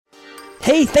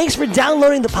Hey, thanks for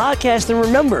downloading the podcast, and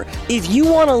remember, if you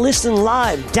want to listen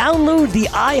live, download the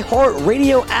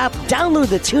iHeartRadio app, download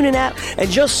the TuneIn app, and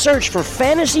just search for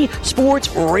Fantasy Sports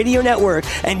Radio Network,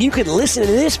 and you can listen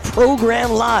to this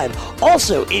program live.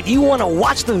 Also, if you want to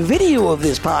watch the video of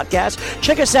this podcast,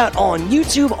 check us out on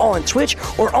YouTube, on Twitch,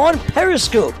 or on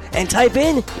Periscope, and type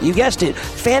in, you guessed it,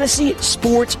 Fantasy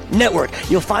Sports Network.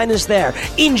 You'll find us there.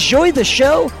 Enjoy the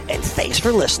show, and thanks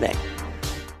for listening.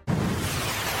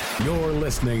 You're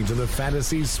listening to the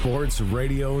Fantasy Sports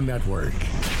Radio Network.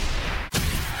 You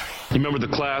remember the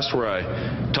class where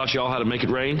I taught you all how to make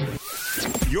it rain?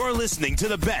 You're listening to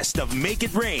the best of Make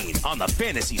It Rain on the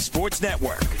Fantasy Sports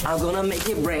Network. I'm gonna make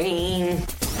it rain.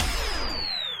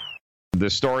 The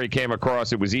story came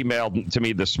across, it was emailed to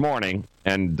me this morning,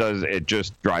 and it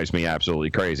just drives me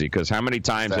absolutely crazy, because how many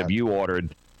times have you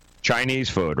ordered Chinese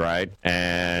food, right?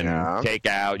 And take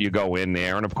out, you go in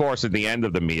there, and of course at the end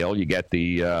of the meal you get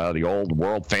the old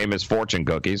world famous fortune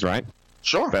cookies, right?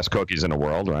 Sure. Best cookies in the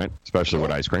world, right? Especially with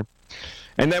ice cream.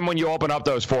 And then when you open up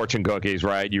those fortune cookies,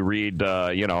 right, you read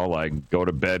like go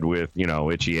to bed with,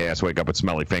 itchy ass, wake up with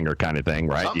smelly finger kind of thing,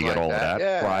 right? Something you get like all that. of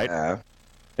that, Yeah. right?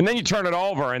 And then you turn it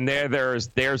over, and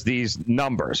there's these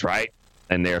numbers, right?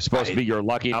 And they're supposed to be your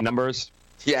lucky numbers.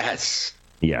 Yes.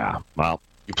 Yeah, well,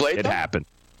 you played it them? happened.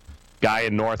 Guy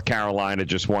in North Carolina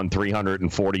just won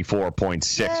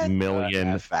 $344.6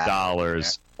 million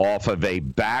off of a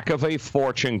back of a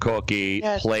fortune cookie,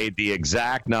 played the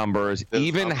exact numbers,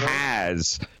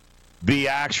 has the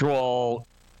actual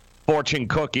fortune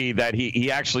cookie that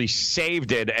he actually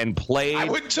saved it and played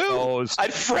those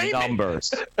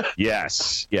numbers.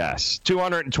 Yes.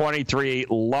 223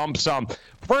 lump sum.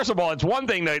 First of all, it's one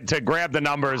thing to grab the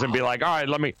numbers and be like, all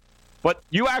right, but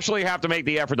you actually have to make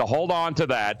the effort to hold on to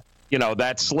that.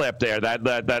 That slip there,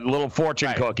 that little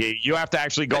fortune cookie. You have to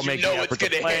actually go make the effort to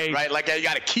play. Hit, right? Like you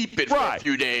got to keep it for a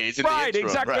few days. Exactly.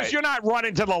 Because you're not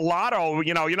running to the lotto.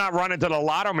 You're not running to the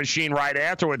lotto machine right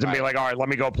afterwards and be like, all right, let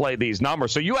me go play these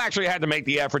numbers. So you actually had to make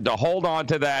the effort to hold on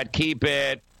to that, keep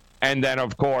it, and then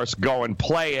of course go and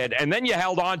play it. And then you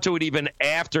held on to it even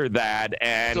after that.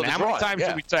 And how many times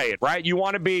did we say it? Right? You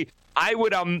want to be. I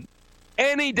would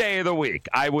any day of the week.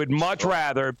 I would much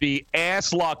rather be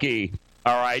ass lucky.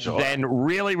 All right, then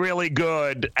really, really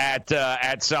good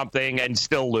at something and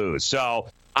still lose. So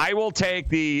I will take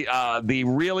the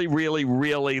really, really,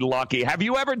 really lucky. Have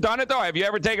you ever done it, though? Have you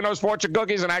ever taken those fortune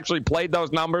cookies and actually played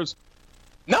those numbers?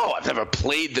 No, I've never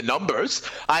played the numbers.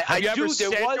 Have you ever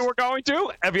said you were going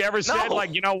to? Have you ever said,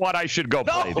 like, you know what, I should go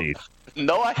play these?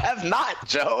 No, I have not,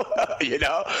 Joe.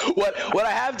 What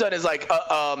I have done is, like,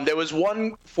 there was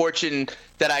one fortune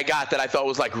that I got that I thought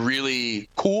was, like, really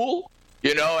cool.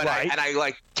 And I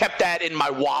like kept that in my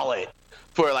wallet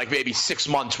for like maybe 6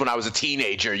 months when I was a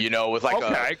teenager, with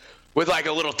like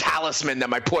a little talisman that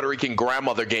my Puerto Rican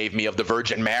grandmother gave me of the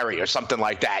Virgin Mary or something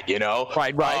like that,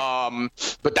 Right.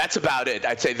 But that's about it.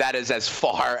 I'd say that is as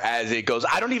far as it goes.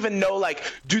 I don't even know, like,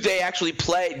 do they actually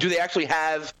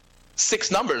have 6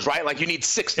 numbers, right? Like, you need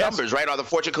 6 numbers, right? Are the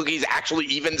fortune cookies actually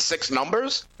even 6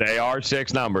 numbers? They are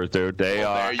 6 numbers, dude. They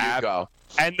are. There you go.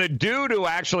 And the dude who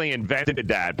actually invented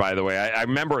that, by the way, I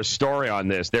remember a story on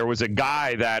this. There was a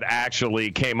guy that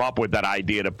actually came up with that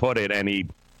idea to put it, and he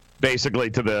basically,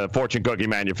 to the fortune cookie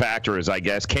manufacturers, I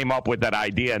guess, came up with that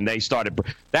idea, and they started.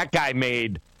 That guy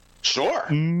made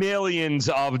millions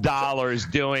of dollars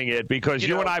doing it, because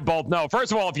you and I both know.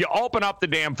 First of all, if you open up the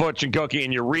damn fortune cookie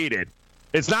and you read it,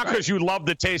 it's not because you love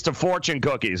the taste of fortune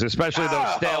cookies, especially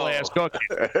those stale-ass cookies.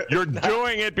 You're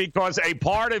doing it because a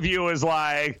part of you is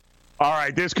like, all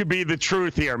right, this could be the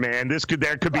truth here, man.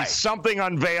 There could be something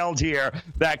unveiled here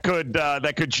that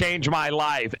could change my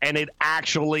life, and it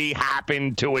actually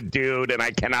happened to a dude, and I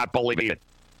cannot believe it.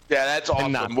 Yeah, that's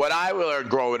awesome. What I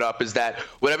learned growing up is that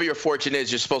whatever your fortune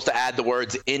is, you're supposed to add the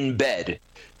words "in bed"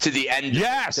 to the end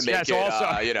to make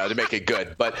it, to make it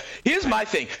good. But here's my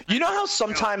thing. You know how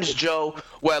sometimes, Joe,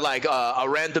 where like a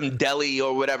random deli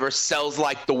or whatever sells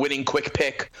like the winning quick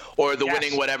pick or the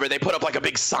winning whatever, they put up like a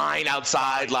big sign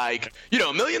outside, like,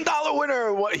 $1 million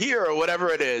winner here or whatever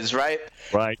it is, right?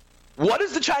 Right. What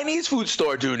does the Chinese food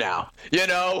store do now?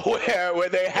 Where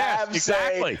they have,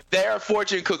 say, their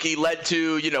fortune cookie led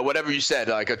to, whatever you said,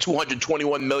 like a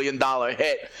 $221 million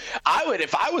hit.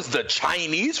 If I was the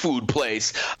Chinese food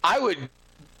place, I would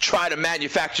try to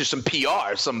manufacture some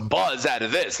PR, some buzz out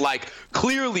of this. Like,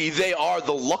 clearly they are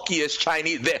the luckiest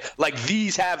Chinese. Like,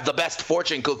 these have the best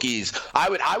fortune cookies.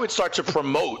 I would start to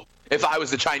promote, if I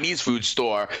was the Chinese food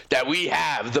store, that we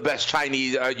have the best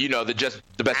Chinese,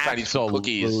 the best Chinese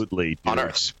cookies on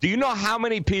earth. Do you know how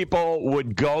many people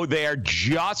would go there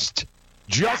just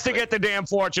just to get the damn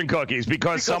fortune cookies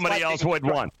because somebody else would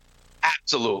want.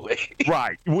 Absolutely.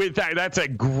 Right. With that's a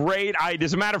great idea.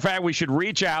 As a matter of fact, we should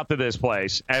reach out to this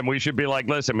place and we should be like,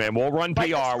 listen, man, we'll run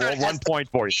PR, we'll run point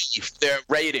for you. Their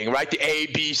rating, right? The A,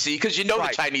 B, C, because the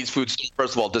Chinese food store,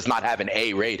 first of all, does not have an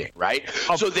A rating, right?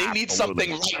 So they need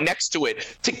something right next to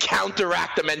it to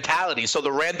counteract the mentality. So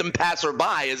the random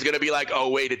passerby is going to be like, oh,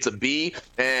 wait, it's a B,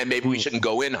 and maybe we shouldn't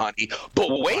go in, honey. But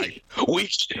wait,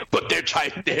 but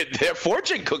their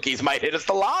fortune cookies might hit us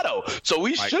the lotto, so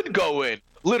we should go in.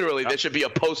 Literally, there should be a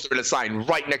poster and a sign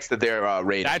right next to their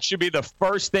rating. That should be the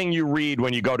first thing you read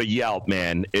when you go to Yelp,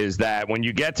 man, is that when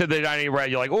you get to the dining room,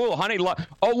 you're like, oh, honey, look,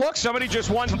 somebody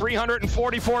just won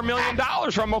 $344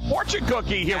 million from a fortune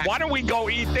cookie here. Why don't we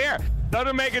go eat there?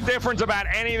 Doesn't make a difference about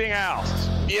anything else.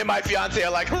 Me and my fiance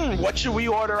are like, what should we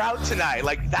order out tonight?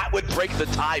 Like, that would break the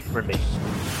tie for me.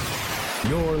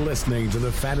 You're listening to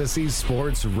the Fantasy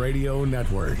Sports Radio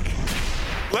Network.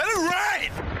 Let it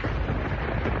rain!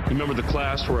 You remember the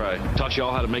class where I taught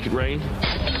y'all how to make it rain?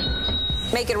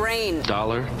 Make it rain.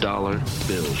 Dollar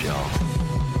bills, y'all.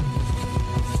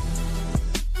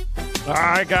 All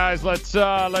right, guys, let's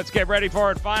get ready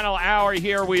for it. Final hour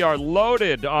here. We are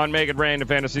loaded on Make It Rain, the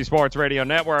Fantasy Sports Radio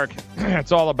Network.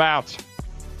 It's all about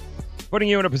putting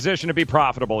you in a position to be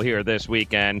profitable here this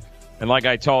weekend. And like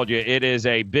I told you, it is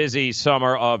a busy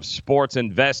summer of sports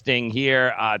investing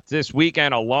here. This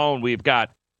weekend alone, we've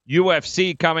got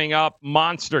UFC coming up,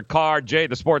 monster card. Jay,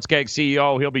 the Sports Cake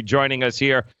CEO, he'll be joining us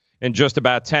here in just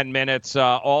about 10 minutes.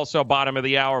 Also, bottom of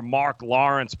the hour, Mark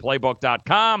Lawrence,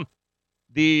 Playbook.com.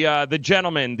 The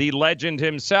gentleman, the legend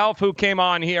himself, who came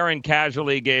on here and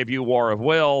casually gave you War of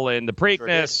Will in the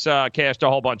Preakness, cashed a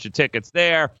whole bunch of tickets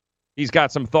there. He's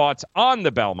got some thoughts on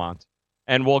the Belmont,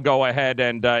 and we'll go ahead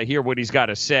and hear what he's got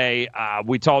to say.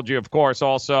 We told you, of course,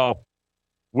 also,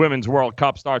 Women's World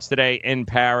Cup starts today in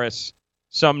Paris.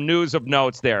 Some news of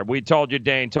notes there. We told you,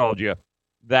 Dane told you,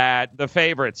 that the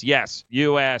favorites, yes,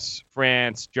 U.S.,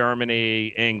 France,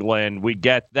 Germany, England, we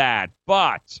get that.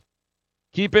 But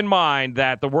keep in mind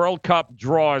that the World Cup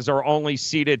draws are only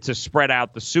seeded to spread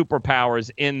out the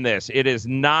superpowers in this. It is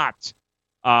not,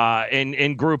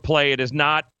 in group play, it is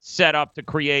not set up to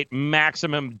create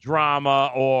maximum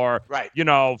drama or,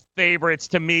 favorites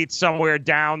to meet somewhere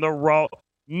down the road.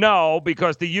 No,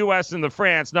 because the U.S. and the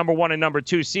France, number 1 and number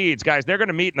 2 seeds, guys, they're going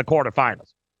to meet in the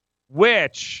quarterfinals,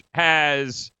 which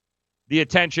has the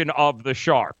attention of the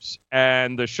Sharps.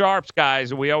 And the Sharps,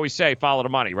 guys, we always say, follow the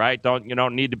money, right? You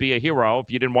don't need to be a hero. If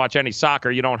you didn't watch any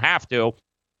soccer, you don't have to.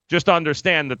 Just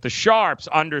understand that the Sharps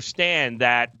understand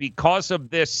that because of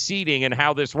this seeding and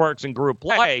how this works in group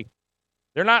play,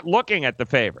 they're not looking at the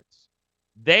favorites.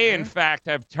 They, in fact,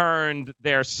 have turned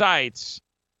their sights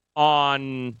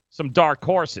on some dark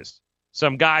horses,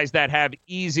 some guys that have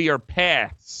easier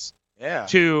paths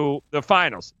to the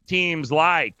finals. Teams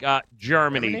like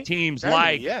Germany, teams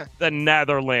like the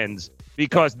Netherlands,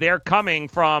 because they're coming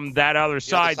from that other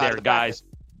side there, guys.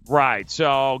 Right,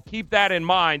 so keep that in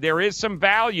mind. There is some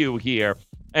value here.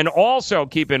 And also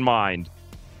keep in mind,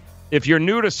 if you're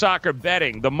new to soccer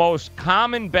betting, the most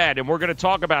common bet, and we're going to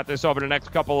talk about this over the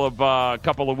next couple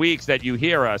of weeks that you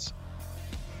hear us,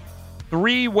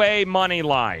 three-way money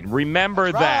line.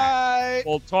 Remember that.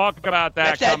 We'll talk about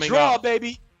that coming draw, up.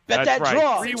 Baby. Bet that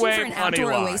draw. Three-way for an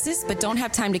outdoor oasis, but don't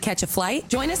have time to catch a flight?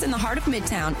 Join us in the heart of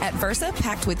Midtown at Versa,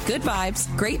 packed with good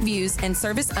vibes, great views, and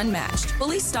service unmatched.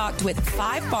 Fully stocked with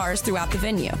 5 bars throughout the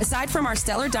venue. Aside from our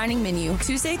stellar dining menu,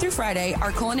 Tuesday through Friday,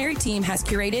 our culinary team has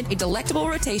curated a delectable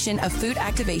rotation of food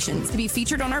activations to be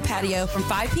featured on our patio from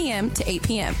 5 p.m. to 8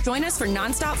 p.m. Join us for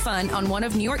nonstop fun on one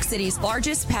of New York City's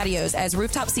largest patios as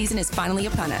rooftop season is finally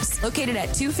upon us. Located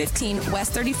at 215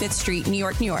 West 35th Street, New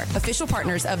York, New York. Official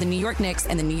partners of the New York Knicks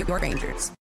and the New York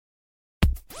Rangers.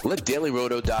 Let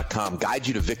DailyRoto.com guide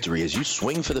you to victory as you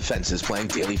swing for the fences playing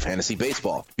daily fantasy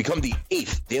baseball. Become the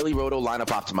 8th Daily Roto lineup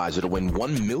optimizer to win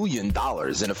 $1 million in a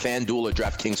FanDuel or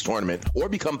DraftKings tournament, or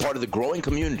become part of the growing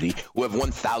community who have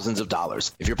won thousands of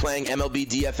dollars. If you're playing MLB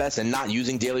DFS and not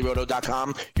using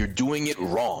DailyRoto.com, you're doing it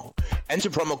wrong.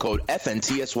 Enter promo code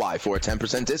FNTSY for a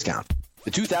 10% discount. The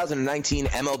 2019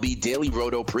 MLB Daily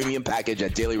Roto Premium Package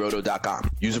at DailyRoto.com.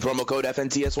 Use the promo code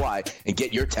FNTSY and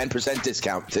get your 10%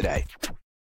 discount today.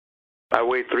 I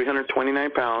weighed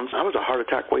 329 pounds. I was a heart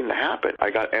attack waiting to happen.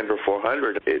 I got Andro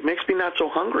 400. It makes me not so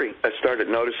hungry. I started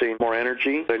noticing more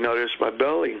energy. I noticed my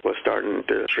belly was starting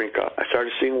to shrink up. I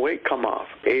started seeing weight come off,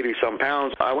 80-some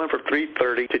pounds. I went from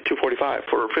 330 to 245.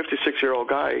 For a 56-year-old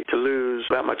guy to lose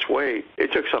that much weight,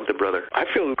 it took something, brother. I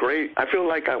feel great. I feel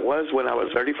like I was when I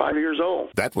was 35 years old.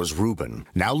 That was Ruben.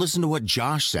 Now listen to what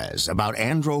Josh says about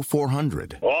Andro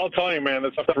 400. Well, I'll tell you, man,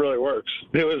 that stuff really works.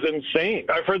 It was insane.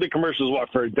 I've heard the commercials,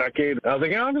 for a decade. I was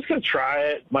like, I'm just going to try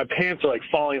it. My pants are,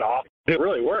 falling off. It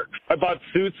really works. I bought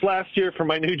suits last year for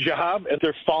my new job, and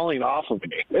they're falling off of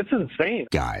me. It's insane.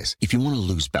 Guys, if you want to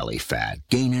lose belly fat,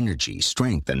 gain energy,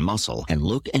 strength, and muscle, and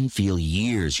look and feel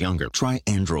years younger, try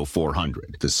Andro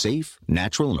 400, the safe,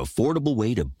 natural, and affordable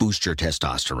way to boost your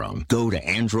testosterone. Go to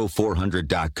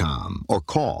andro400.com or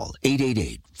call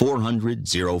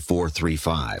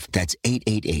 888-400-0435. That's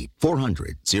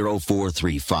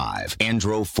 888-400-0435.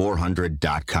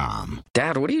 andro400.com.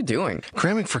 Dad, what are you doing?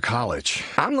 Cramming for college.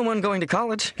 I'm the one going to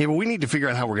college. Yeah, but we need to figure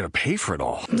out how we're going to pay for it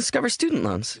all. Discover Student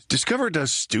Loans. Discover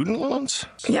does student loans?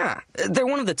 Yeah, they're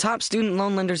one of the top student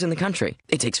loan lenders in the country.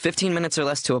 It takes 15 minutes or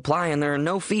less to apply, and there are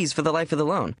no fees for the life of the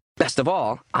loan. Best of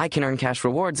all, I can earn cash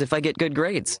rewards if I get good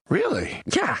grades. Really?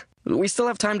 Yeah, we still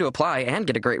have time to apply and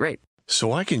get a great rate.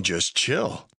 So I can just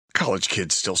chill. College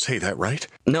kids still say that, right?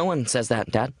 No one says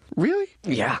that, Dad. Really?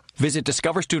 Yeah. Visit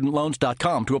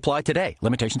discoverstudentloans.com to apply today.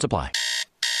 Limitations apply.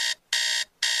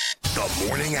 The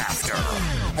morning after.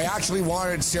 I actually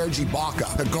wanted Serge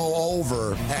Ibaka to go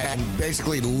over and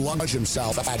basically lunge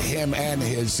himself at him and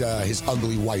his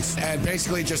ugly wife and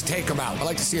basically just take him out. I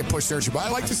like to see him push Serge Ibaka. I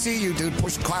like to see you, dude,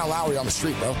 push Kyle Lowry on the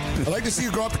street, bro. I like to see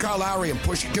you go up to Kyle Lowry and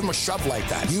give him a shove like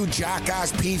that. You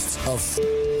jackass piece of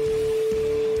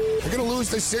You're going to lose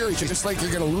this series just like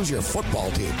you're going to lose your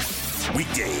football team.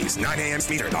 Weekdays, 9 a.m.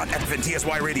 Eastern on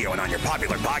FNTSY Radio and on your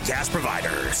popular podcast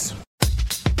providers.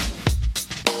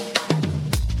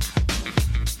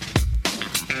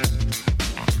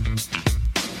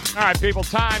 All right, people,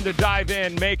 time to dive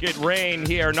in, make it rain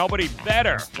here. Nobody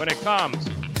better when it comes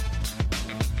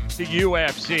to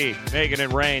UFC, making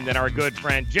it rain, than our good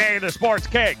friend Jay the Sports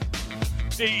Cake,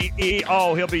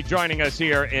 CEO. He'll be joining us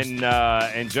here in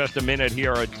just a minute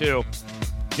here or two.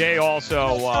 Jay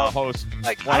also hosts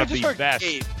one of the best.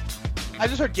 I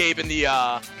just heard Gabe in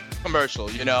the commercial,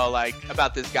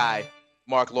 about this guy,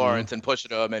 Mark Lawrence, and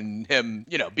pushing him and him,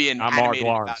 being animated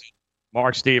Mark Lawrence.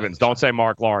 Mark Stevens. Don't say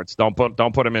Mark Lawrence. Don't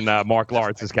put him in Mark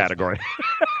Lawrence's category.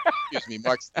 Excuse me,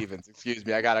 Mark Stevens. Excuse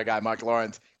me. I got a guy, Mark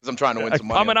Lawrence, because I'm trying to win some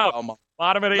money. Coming up,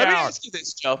 bottom of the hour. Let me ask you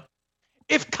this, Joe.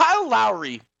 If Kyle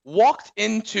Lowry walked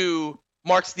into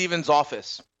Mark Stevens'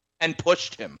 office and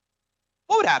pushed him,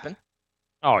 what would happen?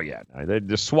 Oh, yeah.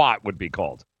 The SWAT would be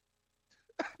called.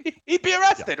 He'd be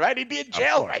arrested, right? He'd be in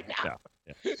jail right now.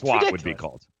 Yeah. SWAT would be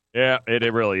called. Yeah,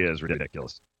 it really is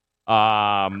ridiculous.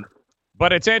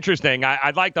 But it's interesting.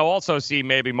 I'd like to also see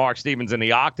maybe Mark Stevens in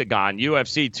the Octagon.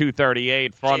 UFC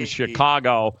 238 from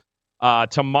Chicago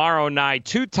tomorrow night.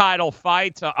 2 title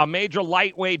fights, a major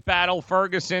lightweight battle,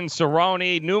 Ferguson,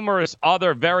 Cerrone, numerous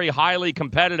other very highly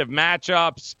competitive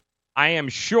matchups. I am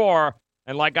sure,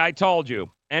 and like I told you,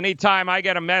 anytime I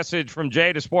get a message from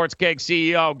Jay the Sports Cake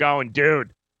CEO going,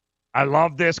 dude, I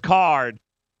love this card,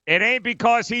 it ain't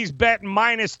because he's betting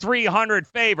minus 300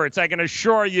 favorites. I can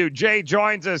assure you. Jay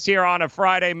joins us here on a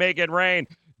Friday. Make it rain.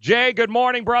 Jay, good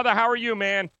morning, brother. How are you,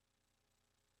 man?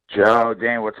 Joe,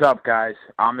 Dan, what's up, guys?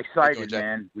 I'm excited,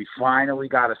 man. We finally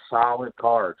got a solid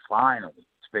card. Finally.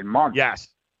 It's been months. Yes.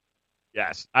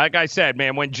 Like I said,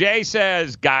 man, when Jay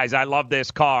says, guys, I love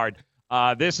this card,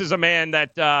 this is a man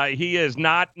that he is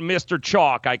not Mr.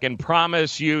 Chalk. I can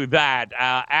promise you that.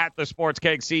 At the Sports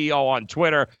Cake CEO on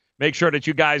Twitter. Make sure that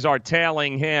you guys are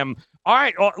tailing him. All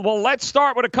right. Well, let's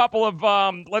start with a couple of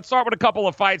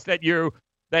fights that you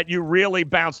really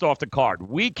bounced off the card.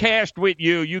 We cashed with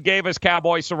you. You gave us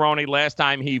Cowboy Cerrone last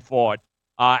time he fought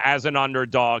as an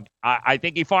underdog. I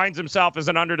think he finds himself as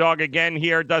an underdog again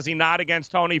here. Does he not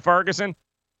against Tony Ferguson?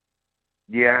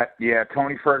 Yeah.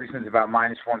 Tony Ferguson's about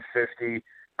minus 150.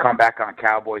 Come back on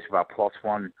Cowboys about plus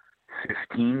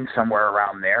 115, somewhere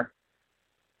around there.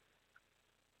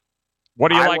 What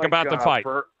do you like about the fight?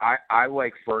 I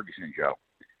like Ferguson, Joe.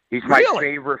 He's my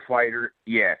favorite fighter.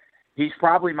 Yeah, he's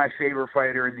probably my favorite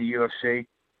fighter in the UFC.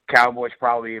 Cowboy's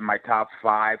probably in my top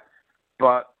 5.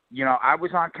 But, I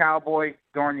was on Cowboy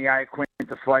during the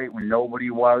Iaquinta fight when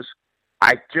nobody was.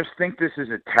 I just think this is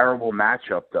a terrible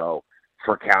matchup, though,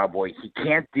 for Cowboy. He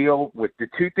can't deal with – the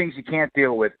 2 things he can't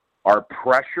deal with are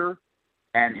pressure,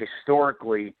 and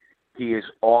historically, he is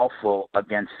awful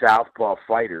against southpaw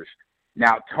fighters.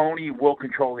 Now, Tony will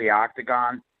control the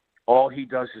octagon. All he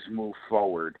does is move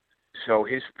forward. So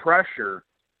his pressure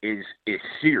is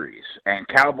serious, and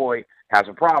Cowboy has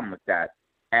a problem with that.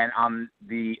 And on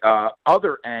the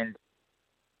other end,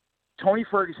 Tony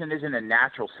Ferguson isn't a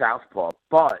natural southpaw,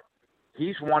 but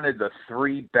he's one of the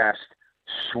 3 best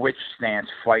switch stance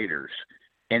fighters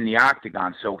in the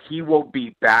octagon. So he will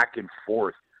be back and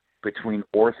forth between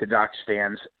orthodox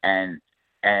stance and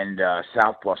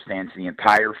southpaw stance the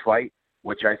entire fight,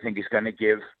 which I think is going to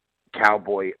give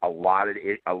Cowboy a lot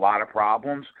of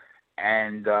problems.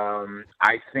 And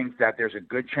I think that there's a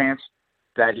good chance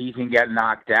that he can get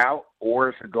knocked out, or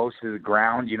if it goes to the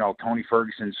ground, Tony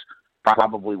Ferguson's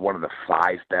probably one of the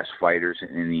 5 best fighters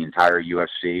in the entire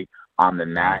UFC on the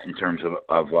mat in terms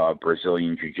of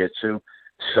Brazilian Jiu-Jitsu.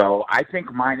 So I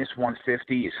think minus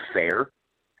 150 is fair,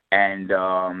 and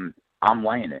I'm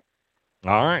laying it.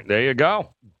 All right, there you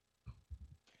go.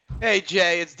 Hey,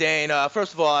 Jay, it's Dane.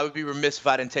 First of all, I would be remiss if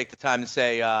I didn't take the time to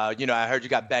say, I heard you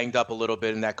got banged up a little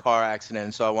bit in that car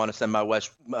accident, so I want to send my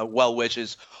well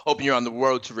wishes, hoping you're on the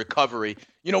road to recovery.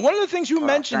 One of the things you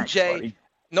mentioned, thanks, Jay, buddy.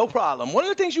 No problem. One of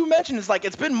the things you mentioned is,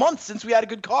 it's been months since we had a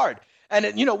good card. And,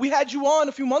 we had you on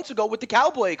a few months ago with the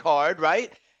Cowboy card,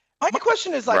 right? My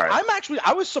question is, Right.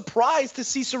 I was surprised to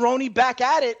see Cerrone back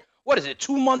at it. What is it,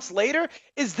 2 months later?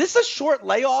 Is this a short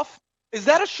layoff? Is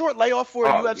that a short layoff for a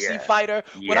UFC fighter?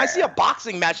 When I see a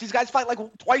boxing match, these guys fight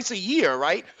twice a year,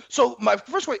 right? So my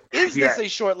first question, is this a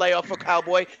short layoff for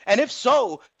Cowboy? And if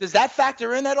so, does that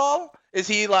factor in at all? Is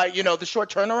he the short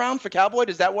turnaround for Cowboy?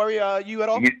 Does that worry you at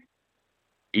all?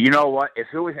 You know what? If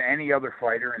it was any other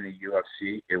fighter in the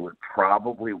UFC, it would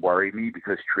probably worry me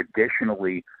because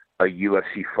traditionally a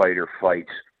UFC fighter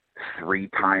fights 3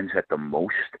 times at the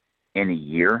most in a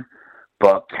year.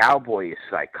 But Cowboy is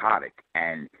psychotic,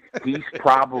 and he's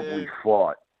probably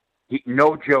fought,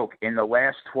 no joke, in the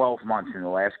last 12 months, in the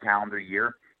last calendar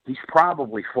year, he's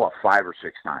probably fought 5 or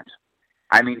 6 times.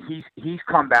 I mean, he's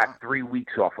come back 3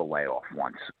 weeks off a layoff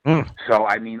once. So,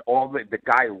 I mean, the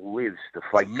guy lives to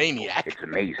fight. Maniac. It's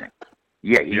amazing.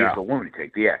 Yeah, he is a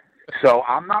lunatic, yeah. So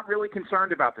I'm not really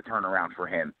concerned about the turnaround for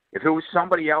him. If it was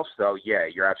somebody else, though, yeah,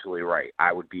 you're absolutely right.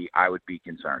 I would be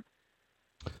concerned.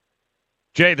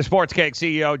 Jay, the Sports Cake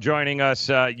CEO, joining us,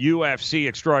 UFC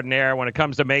extraordinaire. When it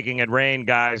comes to making it rain,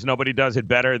 guys, nobody does it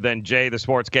better than Jay, the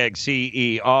Sports Cake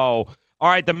CEO. All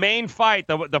right, the main fight,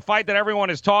 the fight that everyone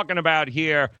is talking about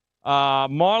here,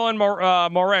 Marlon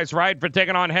Moraes, right, for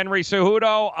taking on Henry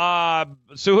Cejudo.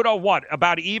 Cejudo, what,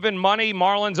 about even money?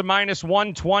 Marlon's a minus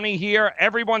 120 here.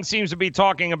 Everyone seems to be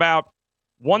talking about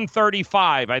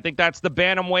 135. I think that's the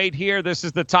bantamweight here. This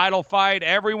is the title fight.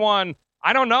 Everyone...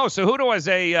 I don't know. Cejudo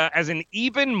as an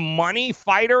even money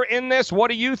fighter in this, what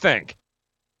do you think?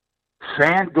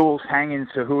 FanDuel's hanging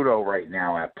Cejudo right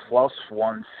now at plus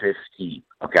 115.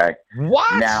 Okay.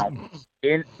 What? Now,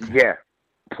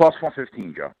 plus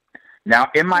 115, Joe. Now,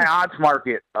 in my odds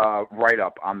market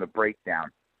write-up on the breakdown,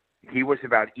 he was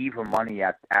about even money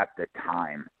at the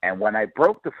time. And when I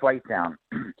broke the fight down,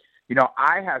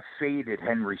 I have faded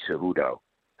Henry Cejudo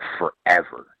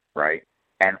forever, right?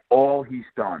 And all he's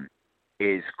done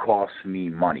is cost me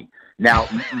money. Now,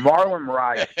 Marlon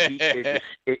Moraes,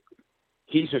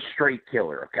 he's a straight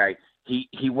killer, okay?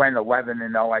 He went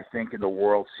 11-0, I think, in the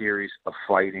World Series of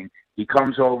Fighting. He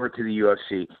comes over to the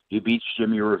UFC. He beats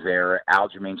Jimmy Rivera,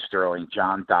 Aljamain Sterling,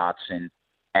 John Dotson,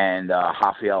 and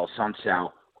Rafael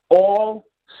Assunção. All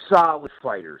solid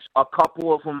fighters. A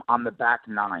couple of them on the back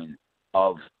 9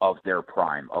 of their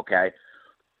prime, okay?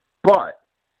 But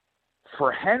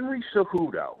for Henry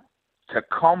Cejudo to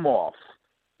come off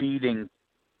beating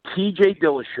T.J.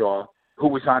 Dillashaw, who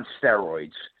was on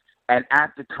steroids, and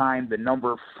at the time the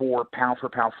number 4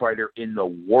 pound-for-pound fighter in the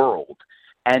world,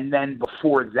 and then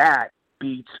before that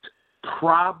beats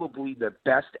probably the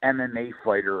best MMA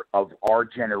fighter of our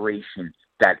generation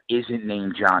that isn't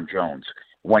named John Jones,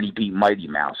 when he beat Mighty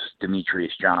Mouse,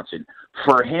 Demetrius Johnson.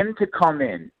 For him to come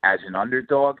in as an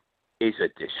underdog is a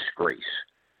disgrace.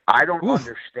 I don't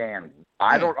understand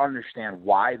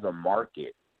why the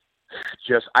market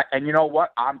and you know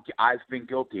what? I've been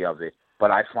guilty of it, but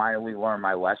I finally learned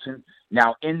my lesson.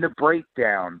 Now, in the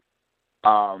breakdown,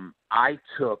 I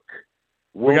took.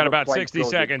 We got about 60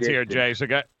 seconds here, Jay. So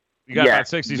you got about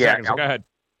 60 seconds. So go ahead.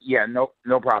 Yeah, no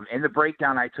problem. In the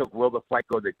breakdown, I took will the fight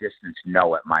go the distance?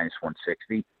 No, at minus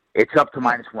 160. It's up to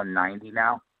minus 190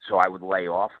 now, so I would lay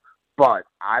off. But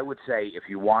I would say if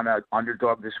you want an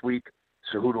underdog this week,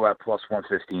 Cejudo at plus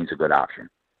 115 is a good option.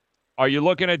 Are you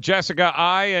looking at Jessica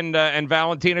Ai and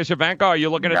Valentina Shevchenko? Are you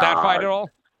looking at that fight at all?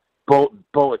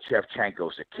 Bullet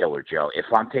Shevchenko's a killer, Joe. If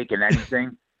I'm taking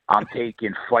anything, I'm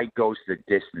taking fight goes the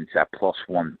distance at plus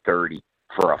 130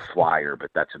 for a flyer, but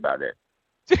that's about it.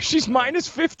 She's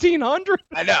minus 1,500.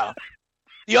 I know.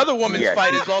 The other woman's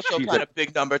fight is also kind of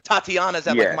big number. Tatiana's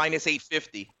at like minus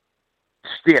 850.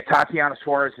 Yeah, Tatiana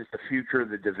Suarez is the future of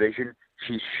the division.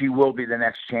 She will be the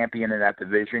next champion in that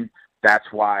division. That's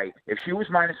why if she was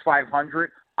minus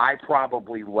 500, I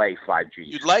probably lay 5G.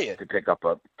 You'd lay it to pick up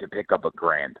a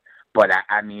grand. But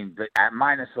I mean, at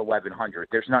minus 1,100,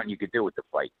 there's nothing you could do with the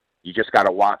fight. You just got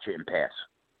to watch it and pass.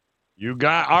 You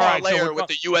got all right. So with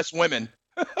the U.S. women.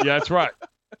 Yeah, that's right.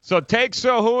 So take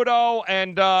Cejudo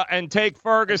and take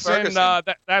Ferguson.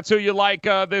 That's who you like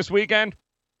this weekend.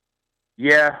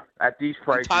 Yeah, at these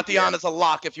prices. And Tatiana's a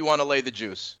lock if you want to lay the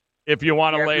juice. If you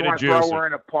want to lay the juice. Throw her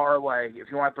in a parlay.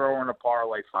 If you want to throw her in a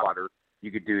parlay fodder,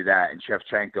 you could do that. And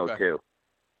Shevchenko too.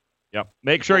 Yep.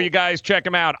 Make sure you guys check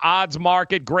him out. Odds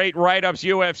Market, great write-ups,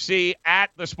 UFC, at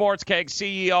the Sports Keg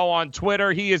CEO on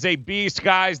Twitter. He is a beast,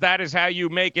 guys. That is how you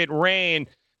make it rain.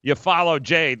 You follow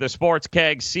Jay, the Sports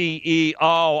Keg CEO.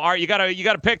 All right, you got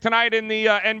a pick tonight in the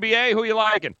NBA. Who you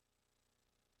liking?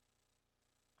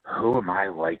 Who am I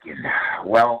liking?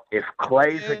 Well, if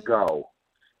Clay's a go,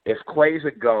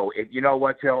 you know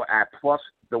what, Joe?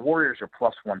 The Warriors are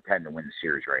plus 110 to win the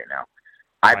series right now.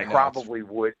 I probably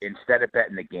would, instead of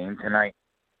betting the game tonight,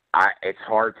 it's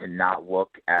hard to not look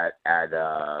at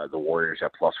the Warriors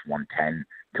at plus 110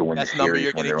 to win the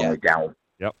series when they're only down.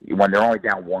 Yep. When they're only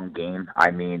down one game.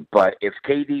 I mean, but if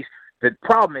the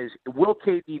problem is, will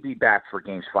KD be back for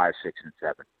games 5, 6, and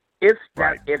 7? If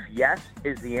yes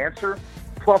is the answer,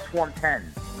 plus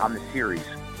 110 on the series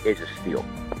is a steal.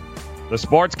 The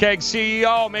Sports Keg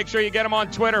CEO. Make sure you get him on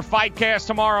Twitter. Fightcast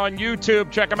tomorrow on YouTube.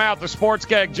 Check him out, the Sports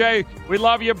Keg. Jay, we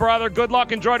love you, brother. Good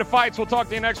luck. Enjoy the fights. We'll talk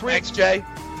to you next week. Thanks, Jay.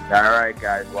 All right,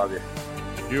 guys. Love you.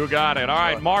 You got it. All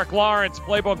right, Mark Lawrence,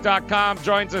 Playbook.com,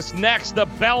 joins us next. The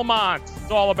Belmont.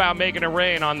 It's all about making it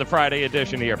rain on the Friday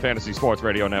edition of your Fantasy Sports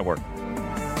Radio Network.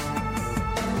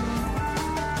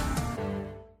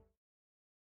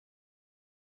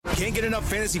 Can't get enough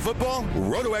fantasy football?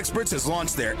 Roto Experts has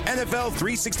launched their NFL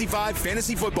 365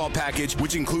 Fantasy Football Package,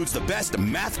 which includes the best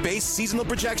math-based seasonal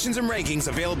projections and rankings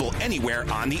available anywhere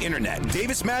on the internet.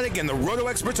 Davis Maddock and the Roto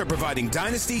Experts are providing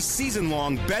Dynasty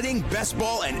season-long betting, best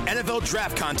ball, and NFL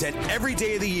draft content every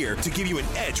day of the year to give you an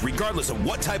edge regardless of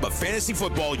what type of fantasy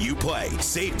football you play.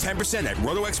 Save 10% at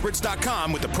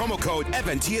rotoexperts.com with the promo code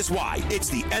FNTSY. It's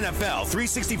the NFL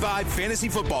 365 Fantasy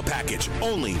Football Package,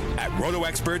 only at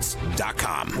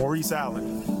rotoexperts.com. Maurice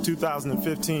Allen,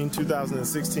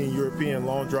 2015-2016 European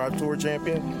Long Drive Tour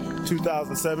champion,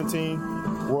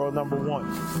 2017 world number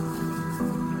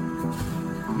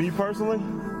 1. Me personally,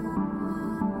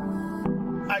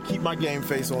 I keep my game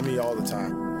face on me all the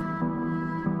time.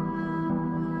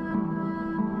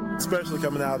 Especially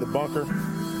coming out of the bunker,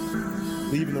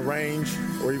 leaving the range,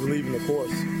 or even leaving the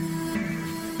course.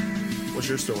 What's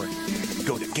your story?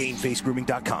 Go to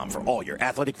GameFaceGrooming.com for all your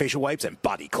athletic facial wipes and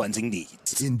body cleansing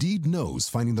needs. Indeed knows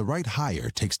finding the right hire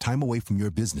takes time away from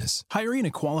your business. Hiring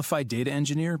a qualified data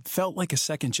engineer felt like a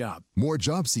second job. More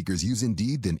job seekers use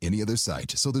Indeed than any other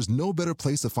site, so there's no better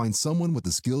place to find someone with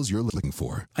the skills you're looking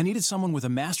for. I needed someone with a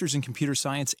master's in computer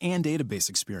science and database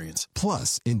experience.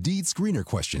 Plus, Indeed screener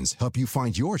questions help you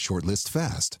find your shortlist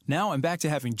fast. Now I'm back to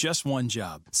having just one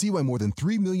job. See why more than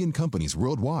 3 million companies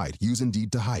worldwide use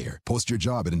Indeed to hire. Post your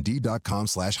job at Indeed.com/hire.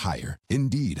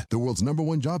 Indeed, the world's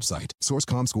 #1 job site.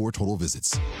 Source.com score total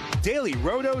visits.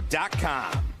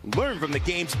 DailyRoto.com. Learn from the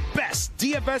game's best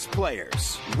DFS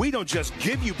players. We don't just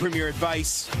give you premier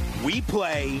advice, we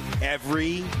play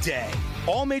every day.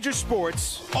 All major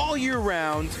sports, all year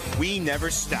round, we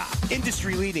never stop.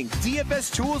 Industry-leading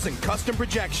DFS tools and custom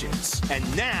projections.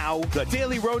 And now, the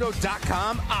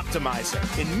DailyRoto.com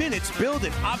Optimizer. In minutes, build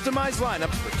and optimize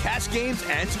lineups for cash games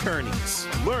and tourneys.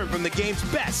 Learn from the game's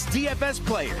best DFS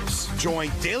players. Join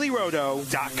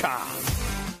DailyRoto.com.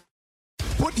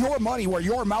 Put your money where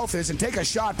your mouth is and take a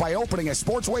shot by opening a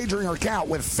sports wagering account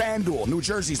with FanDuel, New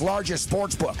Jersey's largest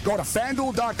sports book. Go to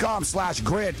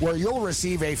FanDuel.com/grid where you'll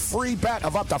receive a free bet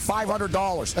of up to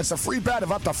 $500. That's a free bet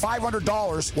of up to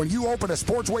 $500 when you open a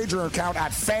sports wagering account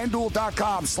at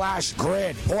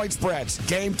FanDuel.com/grid. Point spreads,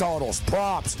 game totals,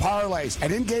 props, parlays,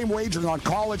 and in-game wagering on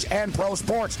college and pro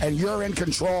sports, and you're in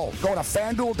control. Go to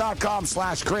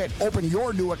FanDuel.com/grid. Open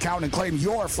your new account and claim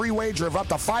your free wager of up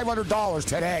to $500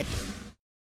 today.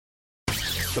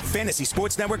 The Fantasy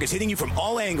Sports Network is hitting you from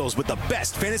all angles with the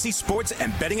best fantasy sports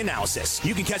and betting analysis.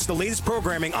 You can catch the latest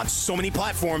programming on so many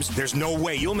platforms, there's no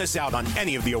way you'll miss out on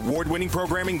any of the award-winning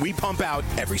programming we pump out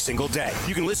every single day.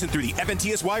 You can listen through the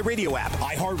FNTSY radio app,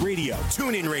 iHeartRadio,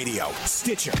 TuneIn Radio,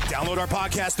 Stitcher. Download our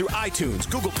podcast through iTunes,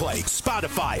 Google Play,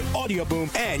 Spotify, Audio Boom,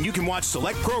 and you can watch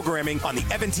select programming on the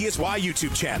FNTSY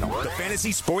YouTube channel. The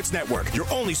Fantasy Sports Network,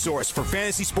 your only source for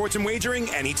fantasy sports and wagering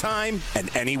anytime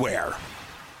and anywhere.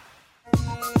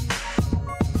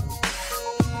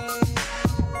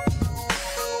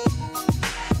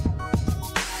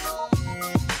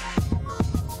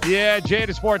 Yeah,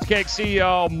 Jada Sports Cake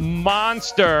CEO,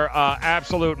 monster,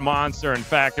 absolute monster. In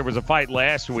fact, there was a fight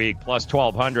last week, plus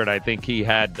 1,200. I think he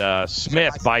had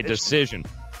Smith by decision.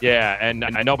 Yeah, and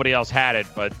nobody else had it,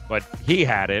 but he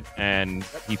had it, and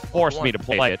he forced me to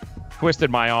play it, twisted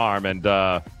my arm, and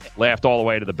laughed all the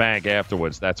way to the bank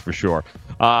afterwards, that's for sure.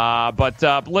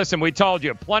 But listen, we told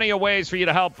you, plenty of ways for you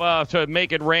to help to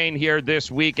make it rain here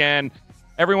this weekend.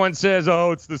 Everyone says,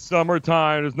 oh, it's the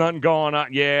summertime. There's nothing going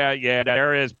on. Yeah,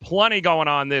 there is plenty going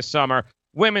on this summer.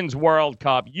 Women's World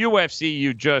Cup, UFC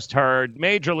you just heard,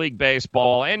 Major League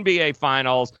Baseball, NBA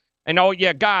Finals. And, oh,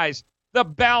 yeah, guys, the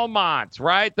Belmont,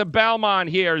 right? The Belmont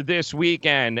here this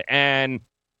weekend. And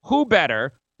who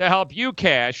better to help you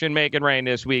cash and make it rain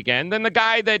this weekend than the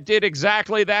guy that did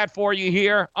exactly that for you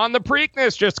here on the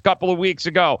Preakness just a couple of weeks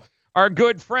ago. Our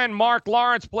good friend Mark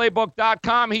Lawrence,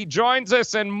 Playbook.com. He joins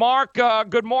us. And Mark,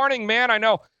 good morning, man. I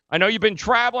know you've been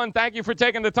traveling. Thank you for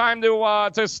taking the time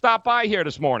to stop by here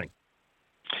this morning.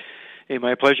 Hey,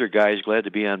 my pleasure, guys. Glad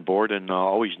to be on board, and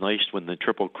always nice when the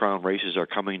Triple Crown races are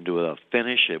coming to a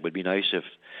finish. It would be nice if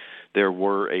there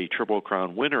were a Triple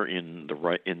Crown winner in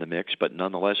the mix, but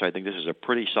nonetheless, I think this is a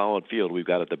pretty solid field we've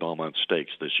got at the Belmont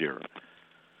Stakes this year.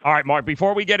 All right, Mark,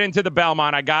 before we get into the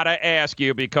Belmont, I got to ask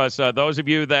you, because those of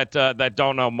you that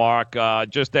don't know Mark,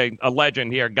 just a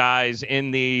legend here, guys, in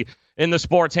the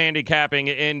sports handicapping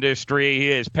industry. He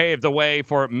has paved the way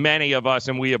for many of us,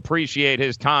 and we appreciate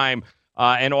his time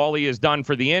and all he has done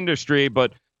for the industry.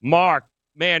 But, Mark,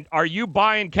 man, are you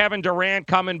buying Kevin Durant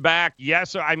coming back?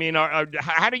 Yes. I mean,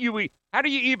 how do you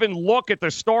even look at the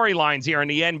storylines here in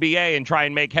the NBA and try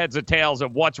and make heads or tails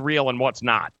of what's real and what's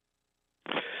not?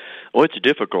 Well, it's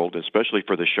difficult, especially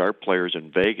for the sharp players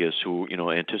in Vegas who,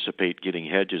 anticipate getting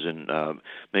hedges and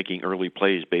making early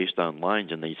plays based on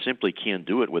lines, and they simply can't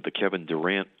do it with the Kevin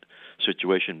Durant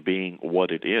situation being what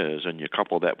it is. And you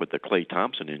couple that with the Klay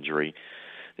Thompson injury,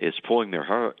 it's pulling their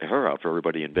hair out for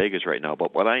everybody in Vegas right now.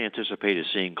 But what I anticipate is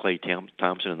seeing Klay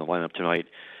Thompson in the lineup tonight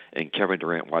and Kevin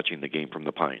Durant watching the game from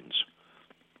the Pines.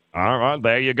 All right,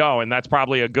 there you go, and that's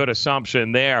probably a good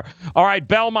assumption there. All right,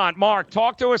 Belmont, Mark,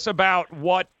 talk to us about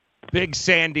what Big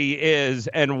Sandy is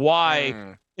and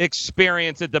why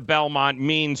experience at the Belmont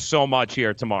means so much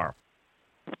here tomorrow.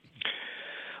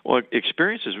 Well,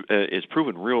 experience is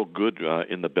proven real good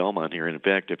in the Belmont here. And in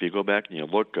fact, if you go back and you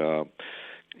look,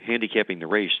 handicapping the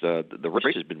race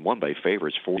race has been won by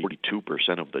favorites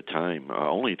 42% of the time.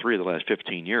 Only 3 of the last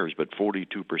 15 years, but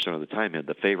 42% of the time had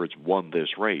the favorites won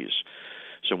this race.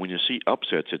 So when you see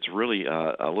upsets, it's really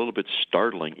a little bit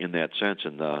startling in that sense.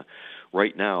 And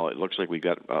right now, it looks like we've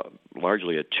got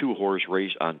largely a 2-horse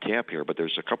race on tap here, but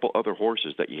there's a couple other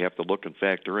horses that you have to look and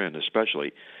factor in,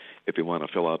 especially if you want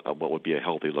to fill out what would be a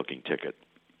healthy-looking ticket.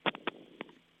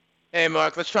 Hey,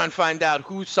 Mark, let's try and find out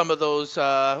who some of those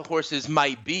horses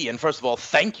might be. And first of all,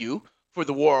 thank you for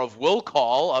the War of Will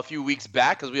call a few weeks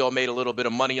back, because we all made a little bit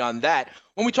of money on that.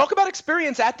 When we talk about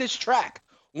experience at this track,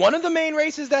 one of the main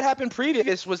races that happened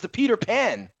previous was the Peter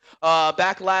Pan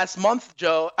back last month,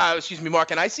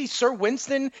 Mark. And I see Sir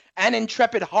Winston and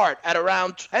Intrepid Heart at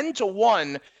around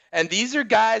 10-1. And these are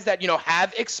guys that,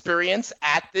 have experience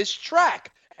at this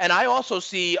track. And I also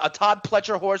see a Todd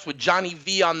Pletcher horse with Johnny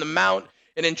V on the mount,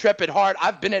 an Intrepid Heart.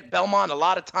 I've been at Belmont a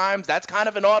lot of times. That's kind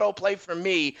of an auto play for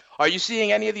me. Are you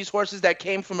seeing any of these horses that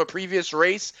came from a previous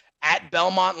race at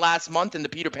Belmont last month in the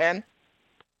Peter Pan?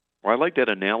 Well, I like that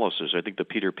analysis. I think the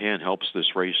Peter Pan helps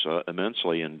this race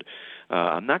immensely, and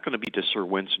I'm not going to be to Sir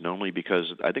Winston only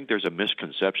because I think there's a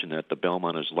misconception that the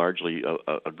Belmont is largely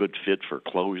a good fit for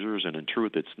closers, and in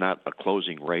truth, it's not a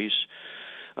closing race.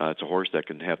 It's a horse that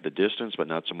can have the distance, but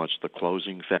not so much the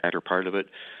closing factor part of it.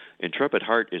 Intrepid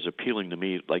Heart is appealing to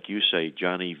me, like you say,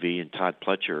 Johnny V and Todd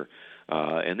Pletcher,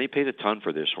 and they paid a ton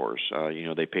for this horse.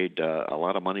 They paid a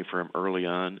lot of money for him early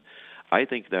on. I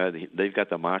think that they've got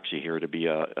the moxie here to be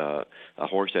a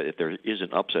horse that, if there is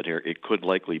an upset here, it could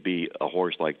likely be a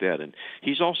horse like that. And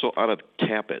he's also out of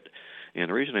Tappet. And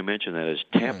the reason I mention that is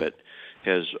Tappet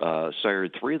has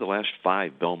sired 3 of the last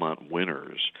 5 Belmont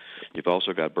winners. You've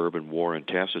also got Bourbon War and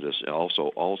Tacitus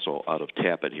also out of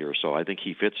Tappet here. So I think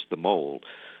he fits the mold,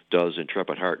 does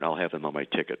Intrepid Heart, and I'll have him on my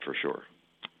ticket for sure.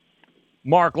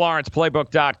 Mark Lawrence,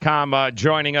 Playbook.com,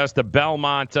 joining us. The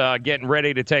Belmont getting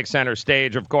ready to take center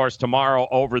stage, of course, tomorrow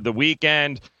over the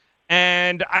weekend.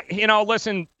 And,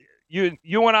 listen, you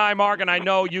and I, Mark, and I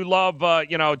know you love,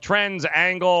 trends,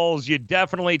 angles. You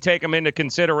definitely take them into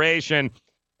consideration.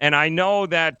 And I know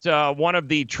that one of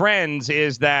the trends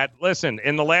is that, listen,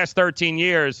 in the last 13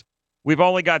 years, we've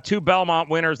only got 2 Belmont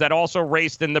winners that also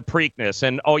raced in the Preakness.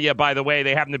 And, oh, yeah, by the way,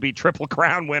 they happen to be Triple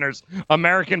Crown winners,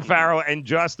 American Pharaoh and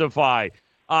Justify.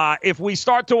 If we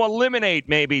start to eliminate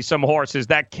maybe some horses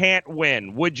that can't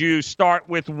win, would you start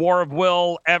with War of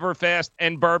Will, Everfast,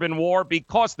 and Bourbon War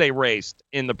because they raced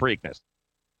in the Preakness?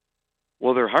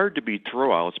 Well, they're hard to beat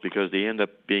throwouts because they end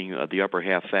up being the upper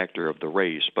half factor of the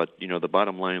race. But, the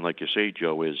bottom line, like you say,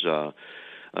 Joe, is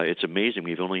it's amazing.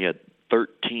 We've only had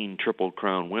 13 Triple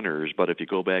Crown winners, but if you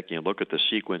go back and look at the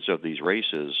sequence of these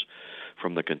races,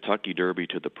 from the Kentucky Derby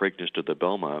to the Preakness to the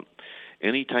Belmont,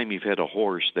 anytime you've had a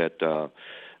horse that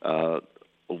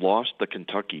lost the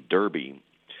Kentucky Derby,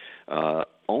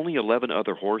 only 11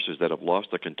 other horses that have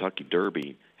lost the Kentucky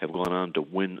Derby have gone on to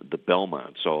win the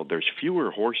Belmont. So there's fewer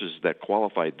horses that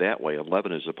qualified that way,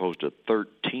 11 as opposed to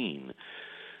 13,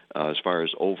 as far as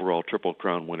overall Triple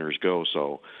Crown winners go.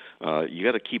 So you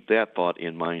got to keep that thought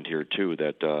in mind here, too,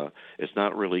 that it's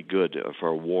not really good for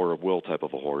a War of Will type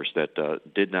of a horse that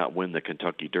did not win the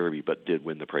Kentucky Derby but did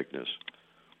win the Preakness.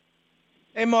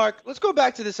 Hey, Mark, let's go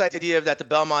back to this idea of that the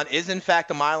Belmont is, in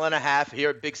fact, a mile and a half here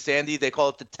at Big Sandy. They call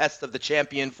it the test of the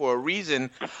champion for a reason.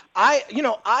 I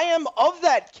am of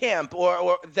that camp,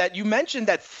 or that you mentioned,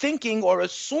 that thinking or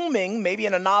assuming, maybe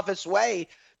in a novice way,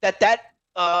 that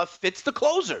fits the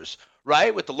closers,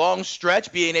 right? With the long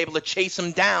stretch, being able to chase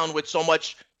them down with so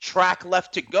much track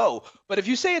left to go. But if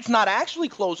you say it's not actually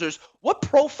closers, what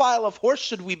profile of horse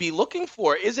should we be looking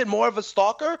for? Is it more of a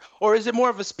stalker, or is it more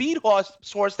of a speed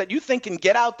horse that you think can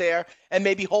get out there and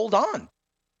maybe hold on?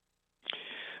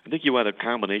 I think you want a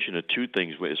combination of two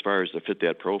things as far as to fit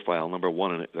that profile. Number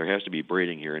one, there has to be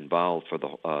breeding here involved for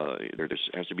there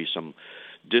has to be some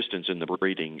distance in the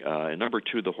breeding. And number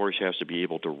two, the horse has to be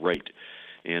able to rate.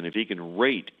 And if he can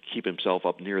keep himself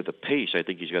up near the pace, I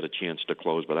think he's got a chance to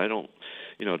close. But I don't,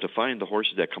 to find the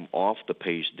horses that come off the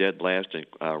pace dead last and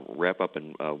wrap up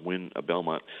and win a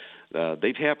Belmont,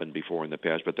 they've happened before in the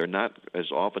past, but they're not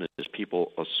as often as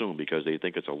people assume because they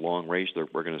think it's a long race.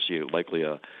 We're going to see likely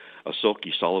a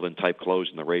Silky Sullivan type close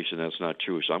in the race, and that's not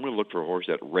true. So I'm going to look for a horse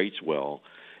that rates well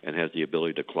and has the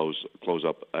ability to close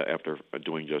up after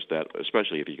doing just that,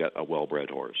 especially if you got a well-bred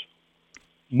horse.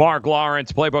 Mark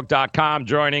Lawrence, Playbook.com,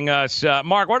 joining us.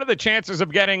 Mark, what are the chances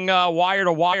of getting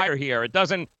wire-to-wire here?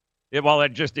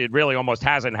 It really almost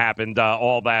hasn't happened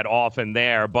all that often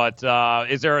there. But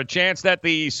is there a chance that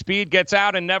the speed gets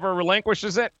out and never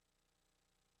relinquishes it?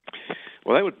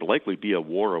 Well, that would likely be a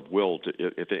war of will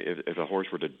if a horse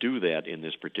were to do that in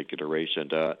this particular race.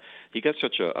 And he got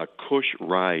such a cush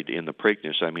ride in the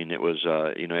Preakness. I mean, it was,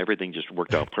 everything just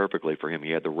worked out perfectly for him.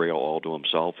 He had the rail all to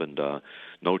himself and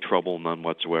no trouble, none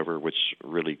whatsoever, which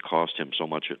really cost him so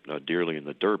much dearly in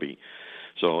the Derby.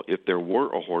 So if there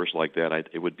were a horse like that,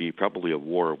 it would be probably a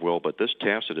war of will. But this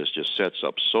Tacitus just sets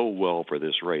up so well for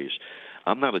this race.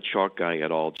 I'm not a chalk guy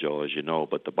at all, Joe, as you know,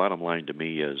 but the bottom line to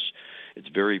me is it's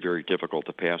very, very difficult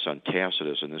to pass on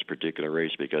Tacitus in this particular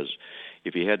race because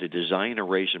if you had to design a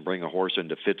race and bring a horse in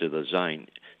to fit the design,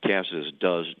 Tacitus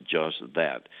does just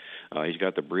that. He's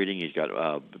got the breeding. He's got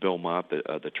Belmont,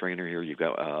 the trainer here. You've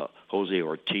got Jose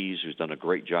Ortiz, who's done a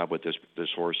great job with this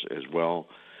horse as well.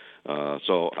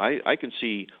 So I can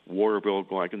see War of Will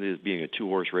going. I can see it being a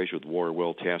two-horse race with War of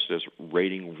Will, Tacitus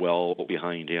rating well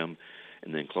behind him,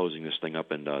 and then closing this thing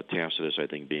up, and Tacitus, I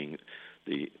think, being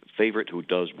the favorite who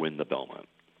does win the Belmont.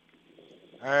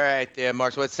 All right there,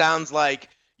 Mark. So it sounds like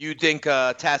you think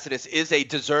Tacitus is a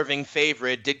deserving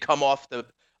favorite, did come off the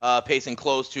pace and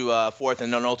close to fourth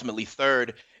and then ultimately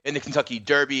third in the Kentucky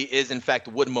Derby, is in fact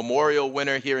the Wood Memorial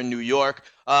winner here in New York.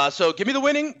 So give me the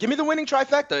winning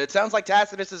trifecta. It sounds like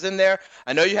Tacitus is in there.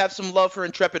 I know you have some love for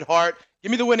Intrepid Heart.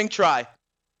 Give me the winning try.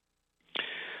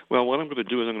 Well, what I'm going to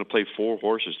do is I'm going to play 4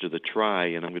 horses to the try,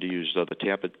 and I'm going to use the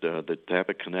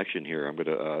Tappet connection here. I'm going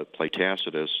to play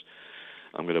Tacitus.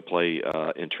 I'm going to play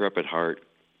Intrepid Heart,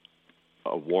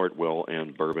 Ward Will,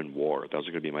 and Bourbon War. Those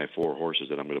are going to be my 4 horses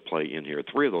that I'm going to play in here.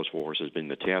 3 of those 4 horses being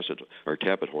the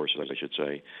Tappet horses, I should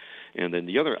say. And then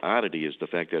the other oddity is the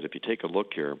fact that if you take a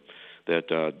look here, that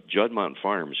Juddmonte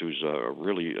Farms, who's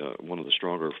really one of the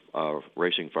stronger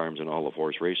racing farms in all of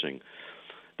horse racing,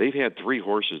 they've had 3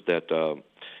 horses that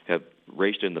have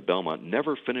raced in the Belmont,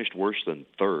 never finished worse than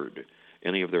third,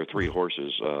 any of their 3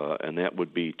 horses, and that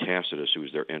would be Tacitus,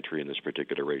 who's their entry in this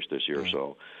particular race this year.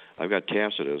 So I've got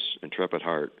Tacitus, Intrepid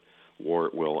Heart, War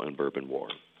at Will, and Bourbon War.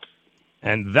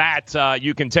 And that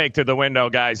you can take to the window,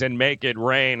 guys, and make it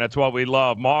rain. That's what we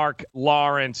love. Mark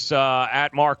Lawrence,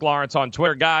 at Mark Lawrence on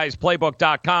Twitter. Guys,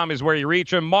 playbook.com is where you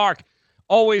reach him. Mark,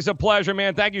 always a pleasure,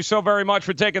 man. Thank you so very much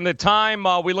for taking the time.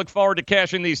 We look forward to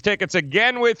cashing these tickets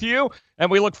again with you, and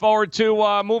we look forward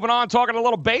to moving on, talking a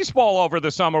little baseball over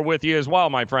the summer with you as well,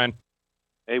 my friend.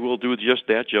 Hey, we'll do just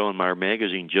that, Joe. And our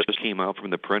magazine just came out from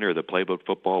the printer, the Playbook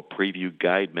Football Preview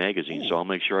Guide magazine. So I'll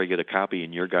make sure I get a copy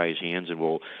in your guys' hands, and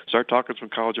we'll start talking some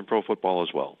college and pro football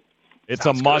as well. It's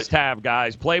a must-have,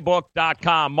 guys.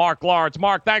 Playbook.com. Mark Lawrence.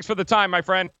 Mark, thanks for the time, my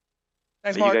friend.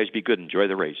 Thanks, Mark. You guys be good. Enjoy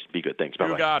the race. Be good. Thanks.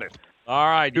 Bye-bye. You got it. All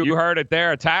right, you heard it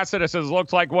there. Tacitus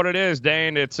looks like what it is,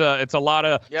 Dane. It's a lot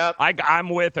of. Yep. I'm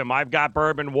with him. I've got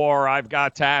Bourbon War. I've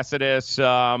got Tacitus,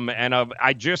 and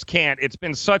I just can't. It's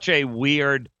been such a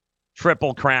weird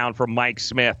Triple Crown for Mike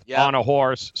Smith on a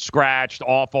horse, scratched,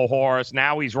 awful horse.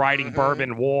 Now he's riding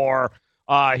Bourbon War.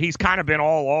 He's kind of been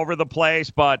all over the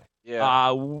place, but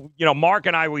Mark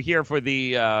and I were here for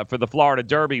the Florida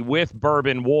Derby with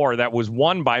Bourbon War that was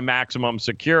won by Maximum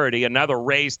Security, another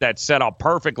race that's set up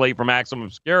perfectly for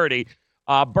Maximum Security.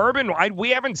 We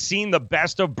haven't seen the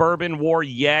best of Bourbon War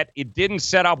yet. It didn't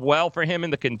set up well for him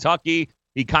in the Kentucky.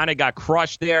 He kind of got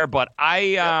crushed there, but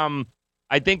I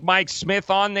think Mike Smith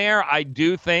on there, I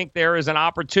do think there is an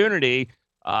opportunity.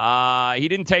 He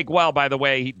didn't take well, by the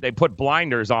way. They put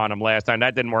blinders on him last time.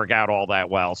 That didn't work out all that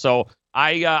well. So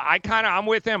I'm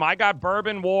with him. I got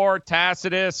Bourbon War,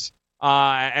 Tacitus,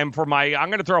 and for I'm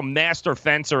going to throw Master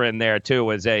Fencer in there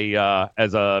too as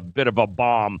a bit of a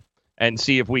bomb and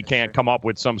see if we can't come up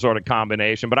with some sort of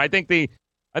combination. But I think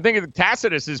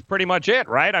Tacitus is pretty much it,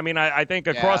 right? I mean, I think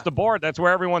across the board, that's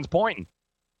where everyone's pointing.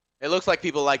 It looks like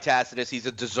people like Tacitus. He's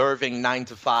a deserving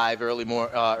 9-5 early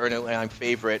line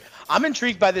favorite. I'm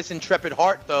intrigued by this Intrepid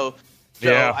Heart, though.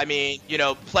 So, I mean,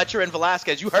 Pletcher and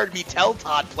Velasquez, you heard me tell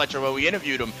Todd Pletcher when we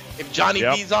interviewed him, if Johnny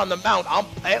B's on the mount, I'm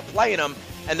playing him.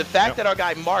 And the fact that our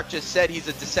guy Mark just said he's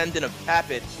a descendant of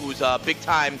Tapit, who's a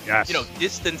big-time,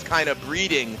 distance kind of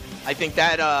breeding, I think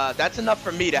that's enough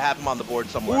for me to have him on the board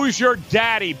somewhere. Who's your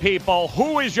daddy, people?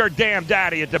 Who is your damn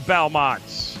daddy at the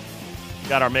Belmonts?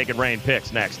 Got our Make It Rain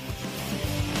picks next.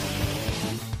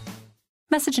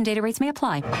 Message and data rates may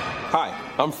apply. Hi,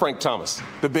 I'm Frank Thomas,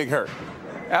 the Big Hurt.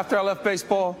 After I left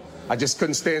baseball, I just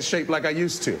couldn't stay in shape like I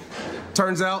used to.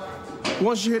 Turns out,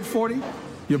 once you hit 40,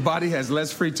 your body has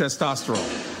less free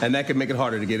testosterone, and that can make it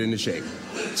harder to get into shape.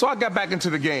 So I got back into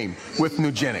the game with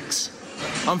Nugenics.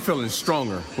 I'm feeling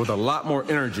stronger with a lot more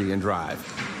energy and drive.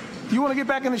 You want to get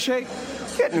back into shape?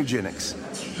 Get Nugenics.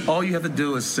 All you have to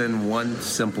do is send one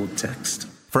simple text.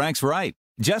 Frank's right.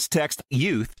 Just text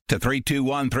YOUTH to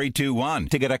 321-321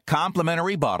 to get a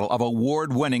complimentary bottle of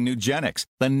award-winning Nugenics,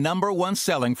 the #1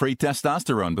 selling free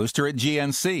testosterone booster at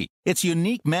GNC. Its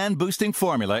unique man-boosting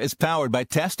formula is powered by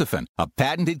Testofen, a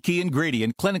patented key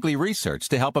ingredient clinically researched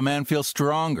to help a man feel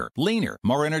stronger, leaner,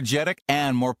 more energetic,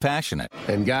 and more passionate.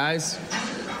 And guys,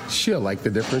 she'll like the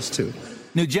difference too.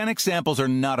 Nugenics samples are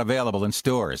not available in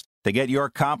stores. To get your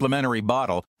complimentary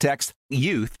bottle, text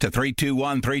YOUTH to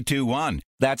 321-321.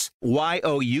 That's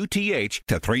YOUTH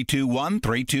to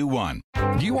 321-321.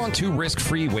 Do you want 2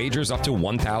 risk-free wagers up to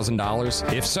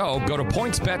 $1,000? If so, go to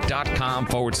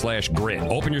pointsbet.com/grid.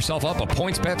 Open yourself up a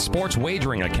PointsBet sports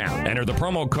wagering account. Enter the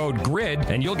promo code GRID,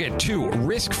 and you'll get 2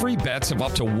 risk-free bets of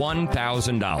up to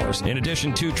 $1,000. In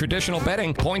addition to traditional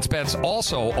betting, PointsBet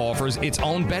also offers its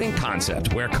own betting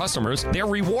concept, where customers, they're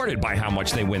rewarded by how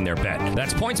much they win their bet.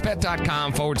 That's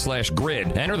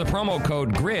pointsbet.com/grid. Enter the promo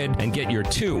code GRID and get your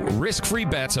 2 risk-free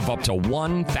bets of up to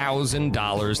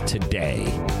 $1,000 today.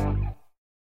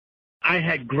 I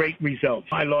had great results.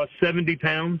 I lost 70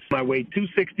 pounds. I weighed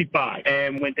 265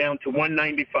 and went down to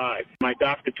 195. My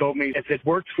doctor told me, if it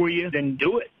works for you, then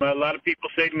do it. A lot of people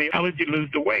say to me, how did you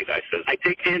lose the weight? I said, I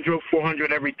take Andro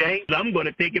 400 every day. I'm going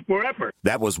to take it forever.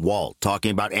 That was Walt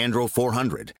talking about Andro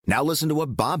 400. Now listen to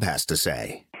what Bob has to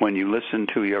say. When you listen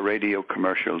to your radio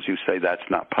commercials, you say that's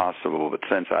not possible, but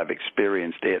since I've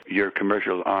experienced it, your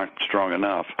commercials aren't strong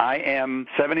enough. I am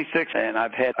 76, and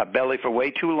I've had a belly for way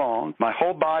too long. My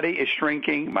whole body is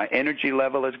shrinking. My energy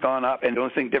level has gone up, and the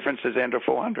only thing difference is Andro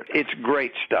 400. It's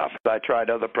great stuff. I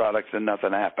tried other products, and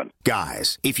nothing happened.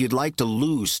 Guys, if you'd like to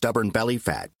lose stubborn belly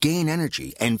fat, gain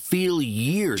energy, and feel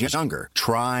years younger,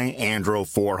 try Andro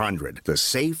 400, the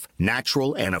safe,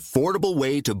 natural, and affordable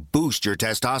way to boost your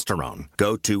testosterone.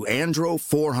 Go to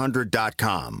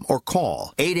andro400.com or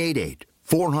call 888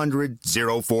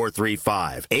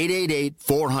 888-400-0435.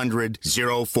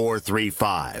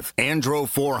 888-400-0435.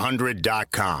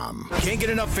 Andro400.com. Can't get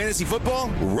enough fantasy football?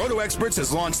 Roto Experts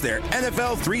has launched their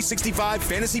NFL 365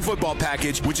 fantasy football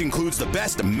package, which includes the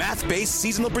best math-based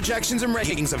seasonal projections and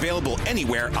rankings available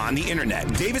anywhere on the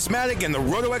internet. Davis Maddock and the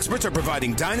Roto Experts are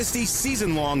providing dynasty,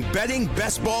 season-long betting,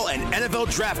 best ball, and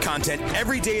NFL draft content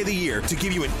every day of the year to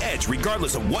give you an edge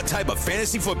regardless of what type of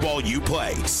fantasy football you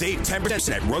play. Save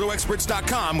 10% at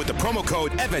rotoexperts.com with the promo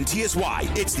code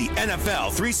FNTSY. It's the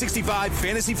NFL 365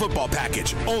 fantasy football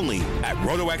package only at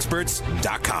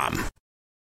rotoexperts.com.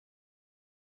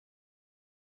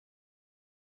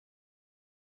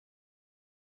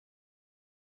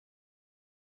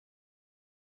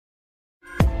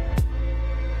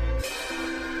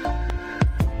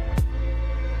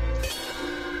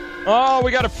 Oh,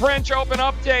 we got a French Open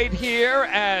update here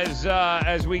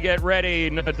as we get ready.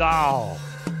 Nadal,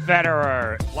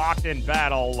 Federer, locked-in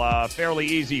battle. Fairly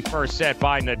easy first set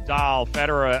by Nadal.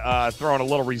 Federer throwing a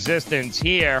little resistance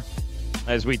here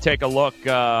as we take a look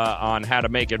on how to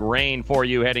make it rain for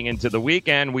you heading into the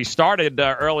weekend. We started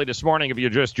early this morning. If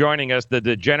you're just joining us, the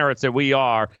degenerates that we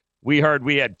are, we heard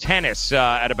we had tennis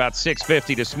at about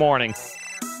 6:50 this morning.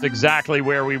 It's exactly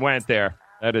where we went there.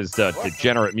 That is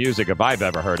degenerate music if I've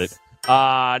ever heard it.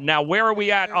 Now, where are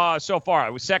we at so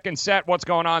far? Second set, what's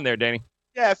going on there, Danny?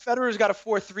 Yeah, Federer's got a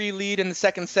 4-3 lead in the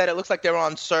second set. It looks like they're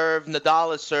on serve.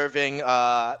 Nadal is serving.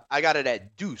 I got it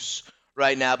at deuce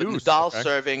right now, but Nadal's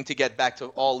serving to get back to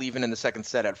all even in the second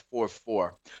set at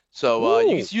 4-4. So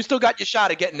you still got your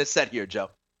shot at getting the set here, Joe.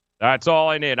 That's all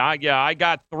I need. I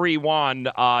got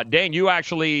 3-1. Dan, you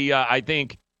actually, I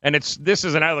think, and this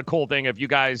is another cool thing if you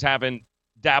guys haven't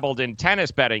dabbled in tennis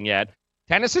betting yet.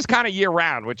 Tennis is kind of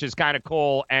year-round, which is kind of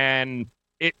cool, and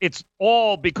it's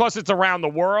all, because it's around the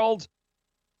world,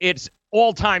 it's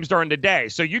all times during the day.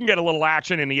 So you can get a little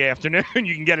action in the afternoon.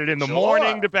 You can get it in the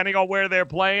morning, depending on where they're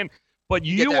playing. But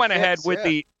you went ahead with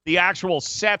the actual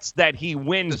sets that he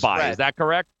wins by. Is that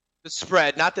correct? The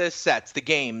spread, not the sets, the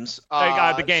games.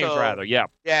 The games, rather, yeah.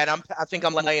 Yeah, and I think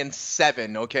I'm laying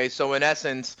 7, okay? So in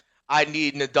essence, I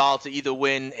need Nadal to either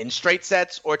win in straight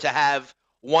sets or to have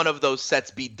one of those sets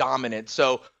be dominant.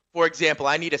 So, for example,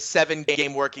 I need a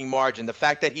 7-game working margin. The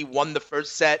fact that he won the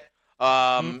first set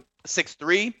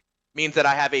 6-3 means that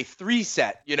I have a 3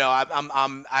 set. You know,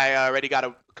 I already got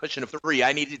a cushion of 3.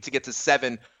 I needed to get to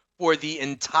 7 for the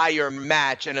entire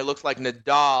match, and it looks like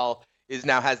Nadal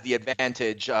now has the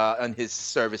advantage on his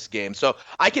service game. So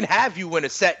I can have you win a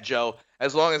set, Joe,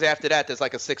 as long as after that there's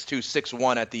like a 6-2,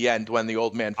 6-1 at the end when the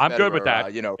old man Federer, I'm good with that.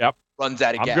 Runs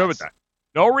out of gas. I'm good with that.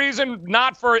 No reason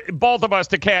not for both of us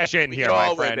to cash in here,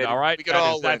 my friend. Win, all right? We can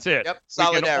all win. That's it. Yep.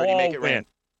 Solidarity, make it rain.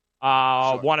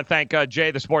 Want to thank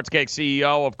Jay, the Sports Cake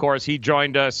CEO. Of course, he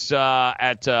joined us in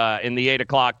the 8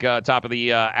 o'clock top of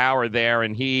the hour there,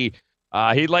 and he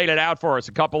laid it out for us.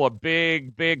 A couple of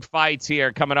big fights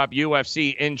here coming up,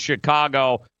 UFC in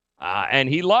Chicago. And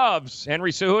he loves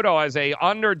Henry Cejudo as a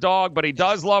underdog, but he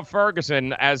does love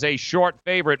Ferguson as a short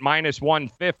favorite, minus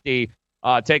 150.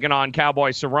 Taking on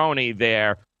Cowboy Cerrone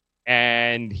there.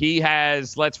 And he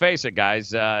has, let's face it,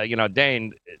 guys,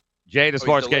 Dane, Jay, the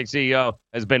Sports Cake CEO,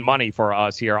 has been money for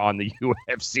us here on the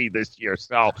UFC this year.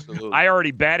 So absolutely. I already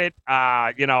bet it.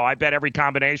 I bet every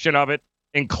combination of it,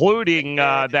 including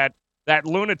that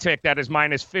lunatic that is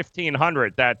minus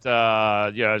 1,500, that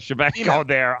Shevchenko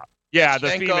there. Yeah, the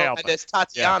female. And there's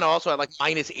Tatiana also at like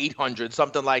minus 800,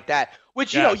 something like that,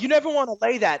 which, you never want to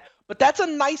lay that. But that's a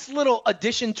nice little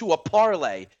addition to a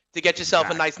parlay to get yourself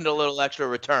a nice little extra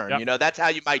return. Yep. You know, that's how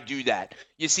you might do that.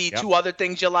 You see 2 other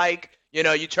things you like. You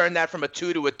know, you turn that from a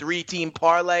 2 to a 3-team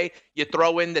parlay. You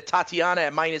throw in the Tatiana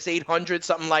at minus 800,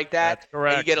 something like that. That's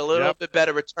correct. And you get a little bit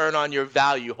better return on your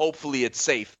value. Hopefully it's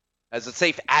safe, as a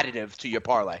safe additive to your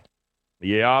parlay.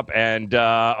 Yep. And,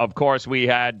 of course, we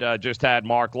just had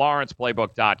Mark Lawrence,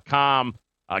 Playbook.com.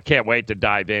 I can't wait to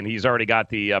dive in. He's already got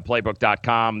the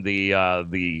Playbook.com.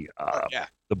 The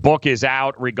book is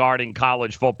out regarding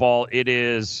college football. It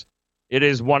is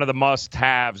one of the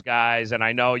must-haves, guys. And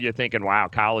I know you're thinking, wow,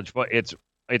 college football,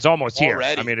 it's almost here.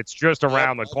 I mean, it's just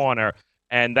around the corner.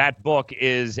 And that book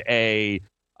is a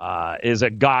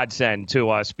godsend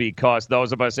to us, because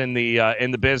those of us in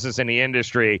the business and the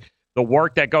industry, the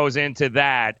work that goes into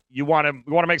that, you want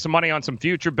to make some money on some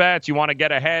future bets. You want to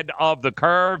get ahead of the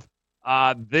curve.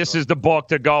 This is the book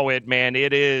to go with, man.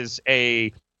 It is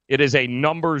a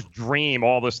numbers dream,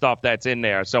 all the stuff that's in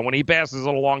there. So when he passes it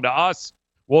along to us,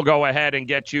 we'll go ahead and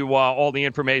get you all the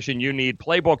information you need.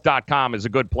 Playbook.com is a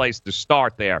good place to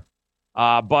start there.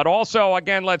 But also,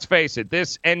 again, let's face it,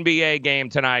 this NBA game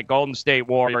tonight, Golden State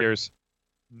Warriors,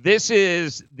 this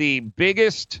is the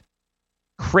biggest,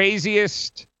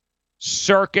 craziest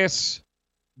circus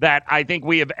that I think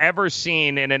we have ever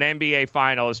seen in an NBA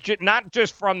Finals, not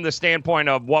just from the standpoint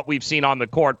of what we've seen on the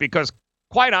court, because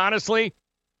quite honestly,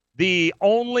 the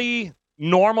only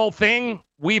normal thing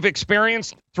we've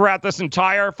experienced throughout this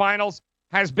entire Finals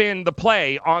has been the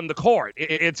play on the court.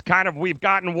 It's kind of, we've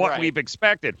gotten what we've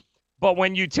expected. But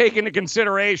when you take into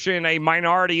consideration a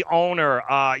minority owner,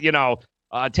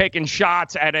 taking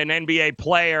shots at an NBA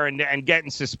player and getting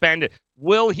suspended,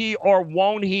 will he or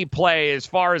won't he play? As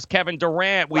far as Kevin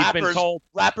Durant, we've been told.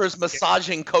 Rappers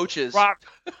massaging coaches.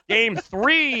 Game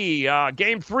 3,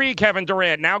 Kevin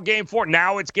Durant. Now Game 4.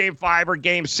 Now it's Game 5 or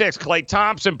Game 6. Klay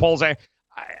Thompson pulls a.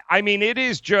 I mean, it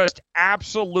is just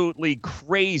absolutely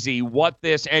crazy what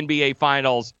this NBA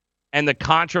Finals and the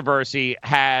controversy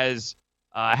has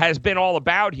been all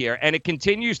about here. And it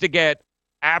continues to get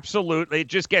it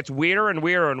just gets weirder and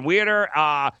weirder and weirder.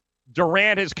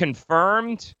 Durant has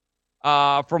confirmed,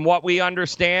 from what we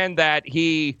understand, that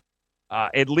he,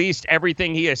 at least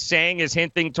everything he is saying is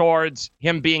hinting towards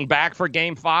him being back for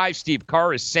Game 5. Steve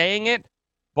Kerr is saying it.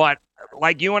 But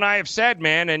like you and I have said,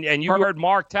 man, and you heard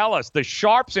Mark tell us, the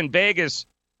Sharps in Vegas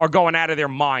are going out of their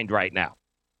mind right now.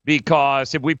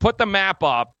 Because if we put the map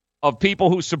up of people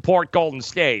who support Golden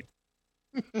State,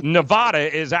 Nevada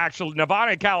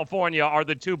and California are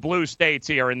the two blue states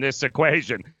here in this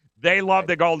equation. They love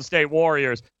the Golden State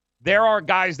Warriors. There are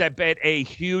guys that bet a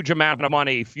huge amount of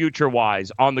money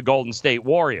future-wise on the Golden State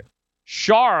Warriors.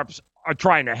 Sharps are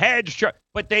trying to hedge,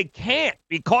 but they can't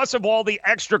because of all the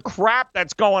extra crap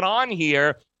that's going on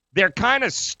here. They're kind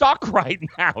of stuck right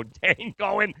now. Dane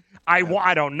going,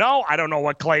 I don't know. I don't know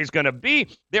what Klay's going to be.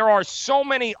 There are so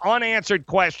many unanswered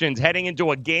questions heading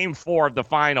into a Game 4 of the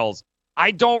Finals.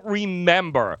 I don't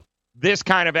remember this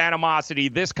kind of animosity,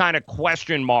 this kind of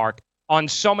question mark on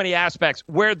so many aspects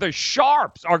where the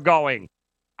Sharps are going,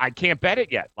 I can't bet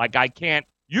it yet. Like, I can't.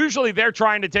 Usually they're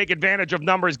trying to take advantage of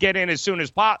numbers, get in as soon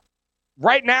as possible.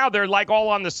 Right now, they're like all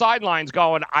on the sidelines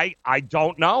going, I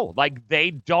don't know. Like,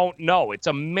 they don't know. It's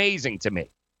amazing to me.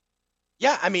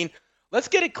 Yeah, I mean, let's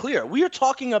get it clear. We are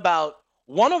talking about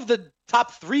one of the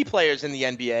top 3 players in the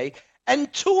NBA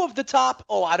and 2 of the top,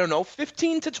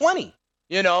 15 to 20.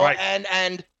 Right.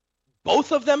 And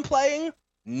both of them playing,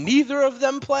 neither of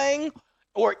them playing,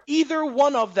 or either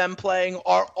one of them playing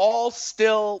are all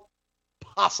still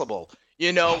possible.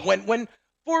 When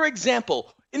for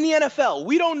example, in the NFL,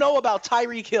 we don't know about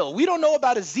Tyreek Hill. We don't know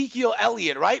about Ezekiel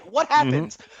Elliott, right? What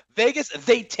happens? Vegas,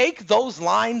 they take those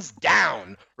lines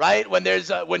down, right? When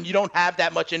you don't have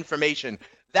that much information.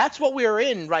 That's what we're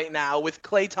in right now with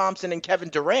Klay Thompson and Kevin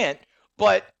Durant.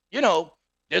 But,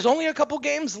 there's only a couple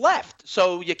games left.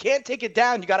 So you can't take it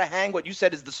down. You got to hang what you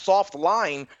said is the soft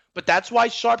line. But that's why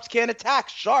Sharps can't attack.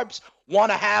 Sharps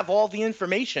want to have all the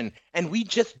information, and we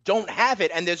just don't have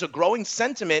it. And there's a growing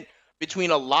sentiment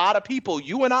between a lot of people,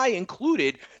 you and I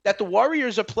included, that the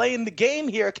Warriors are playing the game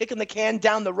here, kicking the can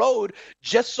down the road,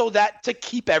 just so that to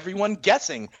keep everyone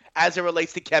guessing as it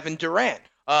relates to Kevin Durant.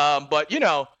 But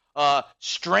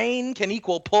strain can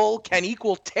equal pull, can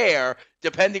equal tear,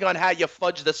 depending on how you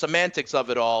fudge the semantics of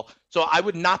it all. So I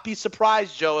would not be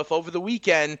surprised, Joe, if over the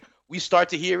weekend we start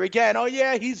to hear again, oh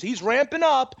yeah, he's ramping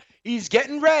up, he's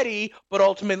getting ready, but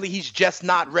ultimately he's just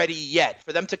not ready yet.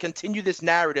 For them to continue this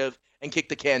narrative and kick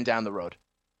the can down the road.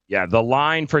 Yeah, the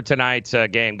line for tonight's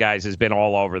game, guys, has been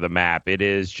all over the map. It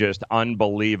is just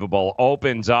unbelievable.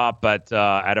 Opens up at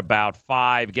about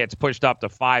 5, gets pushed up to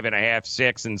 5.5,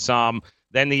 6 and some.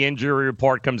 Then the injury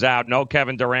report comes out. No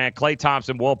Kevin Durant. Klay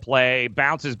Thompson will play.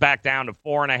 Bounces back down to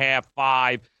 4.5,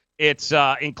 5. It's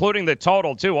including the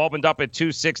total, too. Opened up at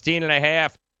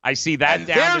 216.5. I see that and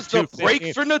down there's to 215. The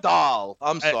break for Nadal.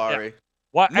 I'm sorry.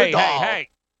 What? Nadal.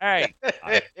 Hey.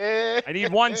 I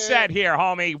need one set here,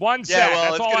 homie. One set. Yeah,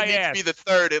 well, that's all I asked. It needs to be the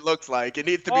third, it looks like. It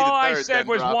needs to be the third. All I said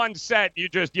was one set. You're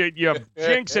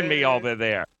jinxing me over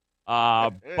there.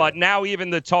 But now even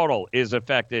the total is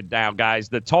affected now, guys.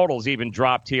 The total's even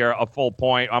dropped here a full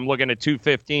point. I'm looking at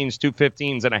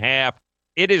 215s and a half.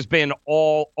 It has been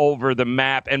all over the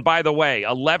map. And by the way,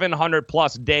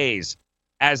 1,100-plus days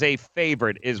as a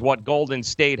favorite is what Golden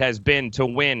State has been to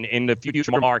win in the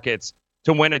future markets,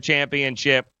 to win a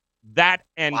championship. That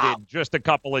ended just a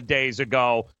couple of days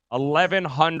ago.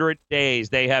 1,100 days.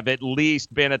 They have at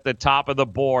least been at the top of the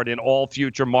board in all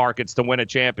future markets to win a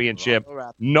championship.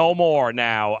 No more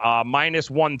now.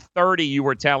 Minus 130, you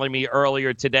were telling me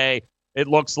earlier today. It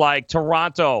looks like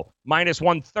Toronto, minus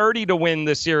 130 to win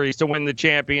the series, to win the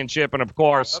championship. And, of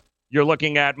course, you're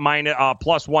looking at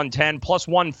plus 110, plus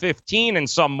 115 in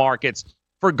some markets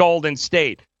for Golden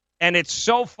State. And it's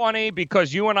so funny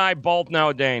because you and I both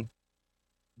know, Dane,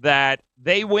 that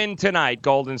they win tonight,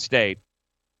 Golden State.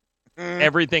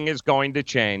 Everything is going to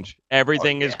change.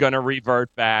 Everything is going to revert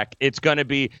back. It's going to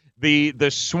be the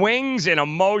swings in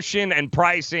emotion and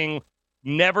pricing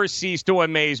never cease to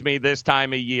amaze me this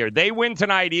time of year. They win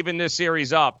tonight, even this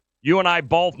series up. You and I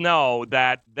both know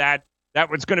that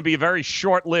was going to be a very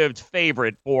short-lived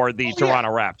favorite for the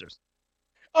Toronto Raptors.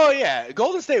 Oh, yeah.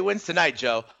 Golden State wins tonight,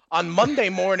 Joe. On Monday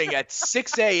morning at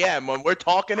 6 a.m. when we're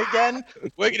talking again,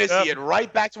 we're going to see it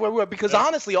right back to where we were. Because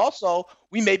honestly, also,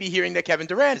 we may be hearing that Kevin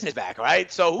Durant is back, right?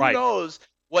 So who knows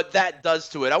what that does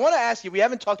to it. I want to ask you, we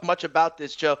haven't talked much about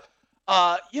this, Joe.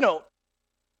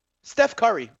 Steph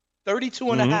Curry,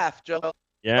 32 and a half, Joe.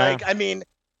 Yeah.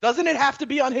 Doesn't it have to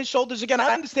be on his shoulders again?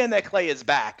 I understand that Clay is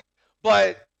back,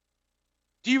 but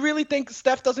do you really think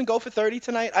Steph doesn't go for 30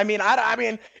 tonight? I mean,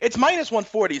 it's minus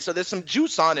 140, so there's some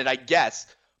juice on it, I guess.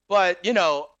 But,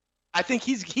 I think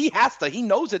he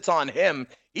knows it's on him.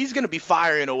 He's going to be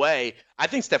firing away. I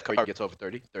think Steph Curry gets over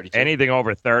 30, 32. Anything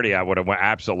over 30, I would have went,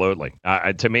 absolutely.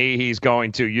 To me, he's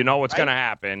going to, what's going to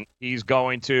happen. He's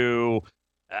going to,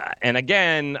 and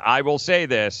again, I will say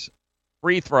this,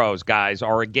 free throws, guys,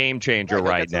 are a game changer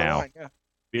right now.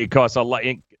 Because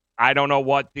I don't know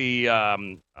what the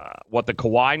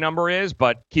Kawhi number is,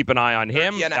 but keep an eye on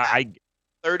him.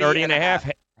 30 and a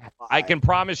half. I can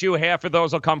promise you half of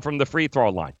those will come from the free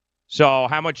throw line. So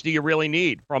how much do you really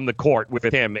need from the court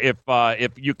with him if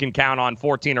you can count on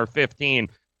 14 or 15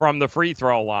 from the free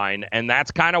throw line? And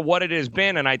that's kind of what it has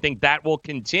been, and I think that will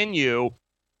continue.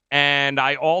 And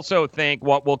I also think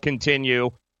what will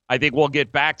continue, I think we'll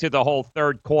get back to the whole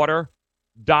third quarter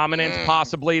dominance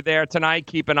possibly there tonight.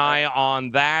 Keep an eye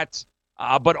on that.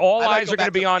 But all eyes are going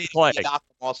to be on Clay.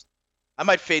 I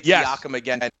might fade Siakam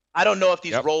again. I don't know if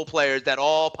these role players that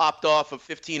all popped off of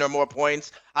 15 or more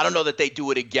points, I don't know that they do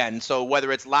it again. So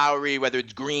whether it's Lowry, whether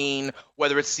it's Green,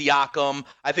 whether it's Siakam,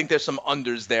 I think there's some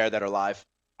unders there that are live.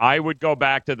 I would go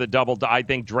back to the double. I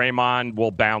think Draymond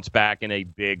will bounce back in a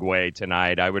big way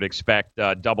tonight. I would expect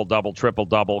a double-double,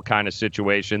 triple-double kind of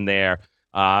situation there.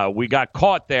 We got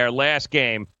caught there last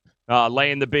game,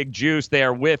 laying the big juice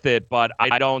there with it, but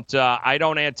I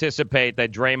don't anticipate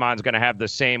that Draymond's going to have the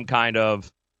same kind of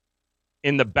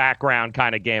in the background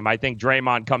kind of game. I think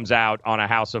Draymond comes out on a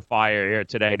house of fire here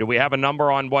today. Do we have a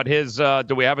number on what his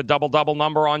do we have a double-double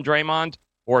number on Draymond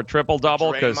or a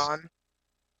triple-double? Because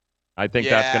I think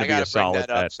that's going to be a solid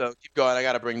bet. So keep going. I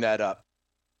got to bring that up.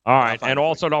 All right, and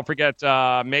also don't forget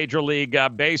Major League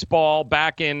Baseball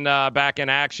back in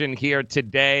action here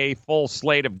today. Full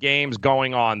slate of games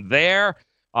going on there,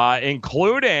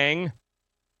 including a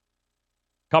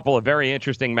couple of very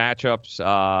interesting matchups.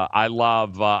 I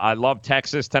love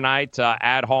Texas tonight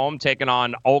at home taking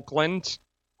on Oakland.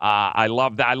 I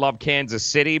love that. I love Kansas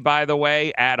City, by the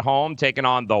way, at home taking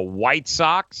on the White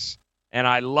Sox, and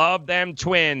I love them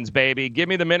Twins, baby. Give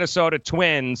me the Minnesota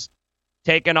Twins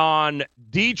taking on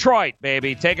Detroit,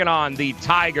 baby, taking on the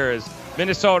Tigers.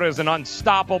 Minnesota is an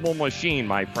unstoppable machine,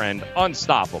 my friend.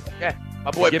 Unstoppable. Yeah, my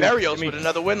boy Berrios with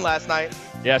another win last night.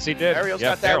 Yes, he did. Berrios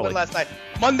got that win last night.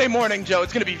 Monday morning, Joe,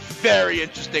 it's going to be very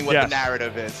interesting what the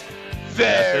narrative is.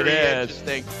 Very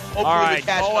interesting. Hopefully all right,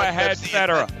 go ahead,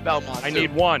 Federer. Belmont, I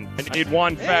need one.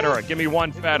 Federer. Give me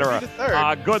one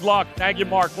Federer. Good luck. Thank you,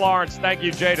 Mark Lawrence. Thank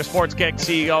you, Jay, the Sports Kick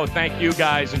CEO. Thank you,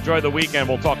 guys. Enjoy the weekend.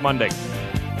 We'll talk Monday.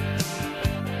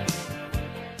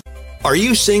 Are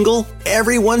you single?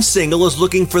 Everyone single is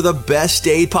looking for the best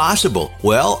date possible.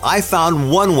 Well, I found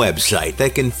one website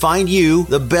that can find you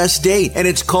the best date, and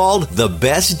it's called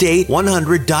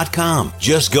thebestdate100.com.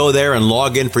 Just go there and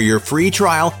log in for your free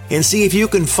trial and see if you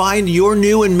can find your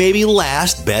new and maybe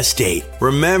last best date.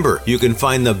 Remember, you can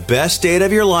find the best date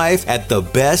of your life at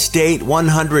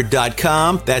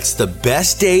thebestdate100.com. That's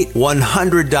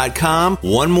thebestdate100.com.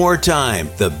 One more time,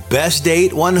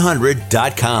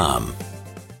 thebestdate100.com.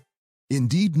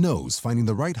 Indeed knows finding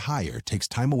the right hire takes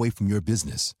time away from your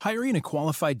business. Hiring a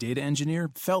qualified data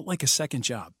engineer felt like a second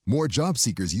job. More job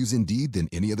seekers use Indeed than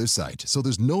any other site, so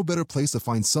there's no better place to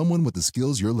find someone with the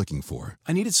skills you're looking for.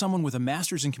 I needed someone with a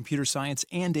master's in computer science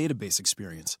and database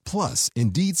experience. Plus,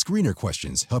 Indeed screener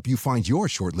questions help you find your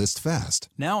shortlist fast.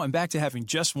 Now I'm back to having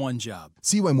just one job.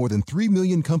 See why more than 3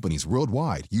 million companies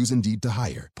worldwide use Indeed to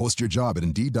hire. Post your job at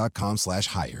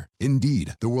Indeed.com/hire.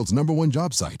 Indeed, the world's #1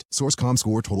 job site. Source.com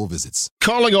score total visits.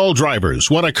 Calling all drivers.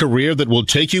 Want a career that will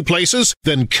take you places?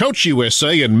 Then Coach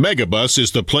USA and Megabus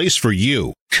is the place for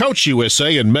you. Coach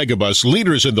USA and Megabus,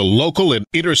 leaders in the local and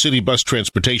intercity bus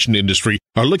transportation industry,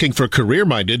 are looking for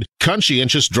career-minded,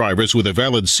 conscientious drivers with a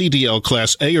valid CDL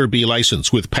Class A or B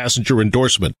license with passenger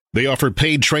endorsement. They offer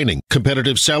paid training,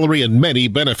 competitive salary, and many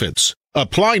benefits.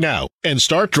 Apply now and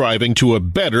start driving to a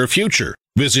better future.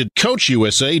 Visit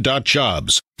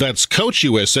CoachUSA.jobs. That's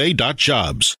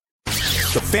CoachUSA.jobs.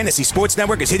 The Fantasy Sports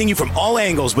Network is hitting you from all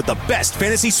angles with the best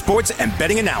fantasy sports and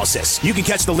betting analysis. You can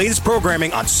catch the latest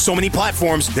programming on so many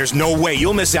platforms, there's no way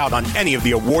you'll miss out on any of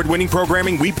the award-winning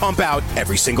programming we pump out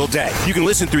every single day. You can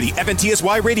listen through the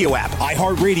FNTSY radio app,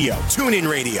 iHeartRadio, TuneIn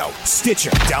Radio, Stitcher.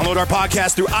 Download our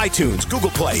podcast through iTunes, Google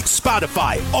Play,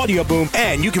 Spotify, Audio Boom,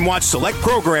 and you can watch select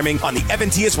programming on the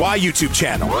FNTSY YouTube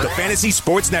channel. The Fantasy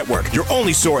Sports Network, your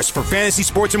only source for fantasy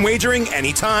sports and wagering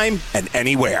anytime and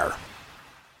anywhere.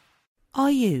 Are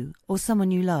you, or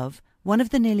someone you love, one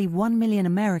of the nearly 1 million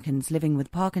Americans living with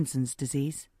Parkinson's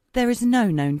disease? There is no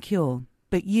known cure,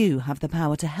 but you have the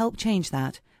power to help change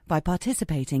that by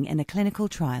participating in a clinical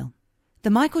trial. The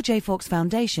Michael J. Fox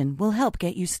Foundation will help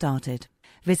get you started.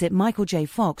 Visit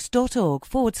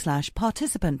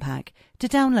michaeljfox.org/participant pack to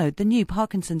download the new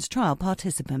Parkinson's Trial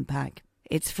Participant Pack.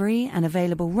 It's free and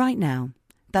available right now.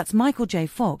 That's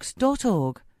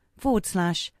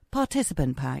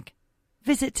michaeljfox.org/participant pack.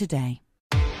 Visit today.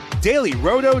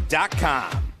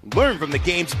 DailyRoto.com. Learn from the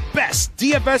game's best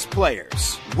DFS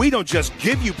players. We don't just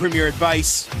give you premier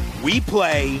advice, we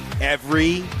play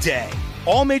every day.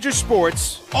 All major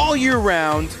sports, all year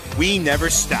round, we never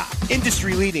stop.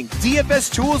 Industry-leading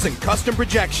DFS tools and custom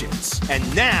projections.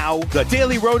 And now, the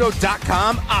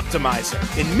DailyRoto.com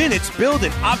Optimizer. In minutes, build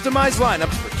and optimize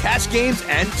lineups for cash games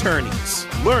and tourneys.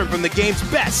 Learn from the game's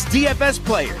best DFS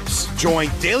players. Join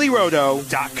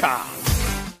DailyRoto.com.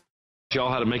 Y'all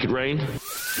how to make it rain?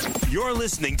 You're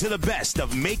listening to the best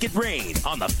of Make It Rain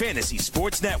on the Fantasy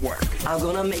Sports Network. I'm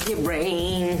gonna make it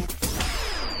rain.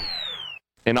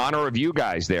 In honor of you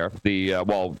guys there,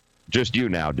 just you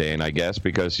now, Dane, I guess,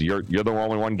 because you're the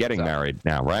only one getting married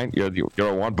now, right? You're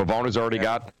the one. Bavona's already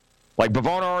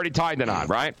Bavona already tied the knot,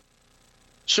 right?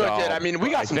 Sure did. I mean, we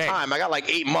got some time. I got like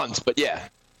 8 months, but yeah.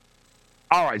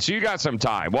 All right, so you got some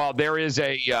time. Well, there is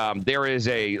a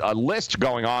list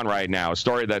going on right now, a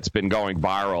story that's been going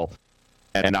viral,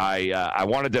 and I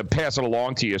wanted to pass it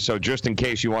along to you, so just in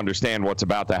case you understand what's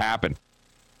about to happen.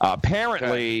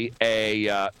 Apparently,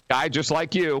 a guy just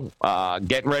like you,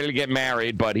 getting ready to get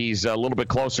married, but he's a little bit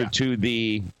closer to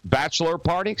the bachelor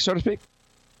party, so to speak.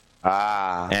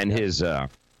 And his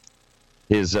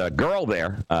girl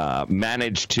there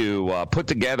managed to put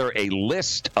together a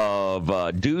list of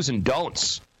do's and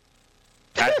don'ts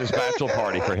at this bachelor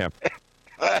party for him.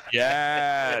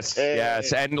 Yes.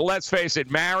 And let's face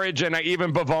it, marriage, and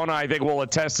even Bavona, I think, will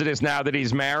attest to this now that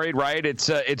he's married, right? It's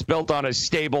built on a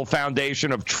stable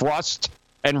foundation of trust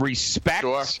and respect.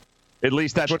 Sure. At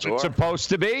least that's what it's supposed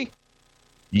to be.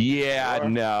 Yeah, sure.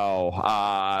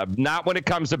 No, not when it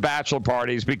comes to bachelor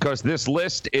parties, because this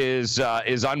list is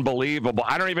unbelievable.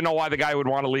 I don't even know why the guy would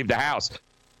want to leave the house.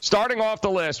 Starting off the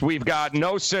list, we've got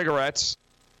no cigarettes,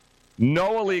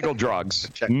 no illegal drugs,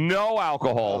 no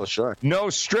alcohol, no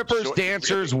strippers,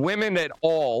 dancers, women at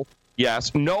all.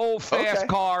 Yes, no fast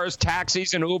cars,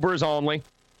 taxis, and Ubers only.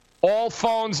 All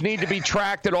phones need to be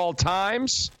tracked at all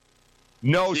times.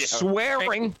 No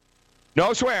swearing.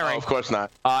 No swearing. Oh, of course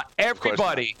not.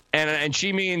 Everybody, and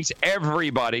she means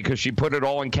everybody because she put it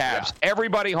all in caps. Yeah.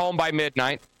 Everybody home by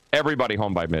midnight. Everybody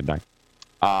home by midnight.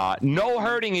 No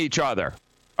hurting each other.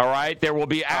 All right? There will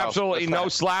be absolutely no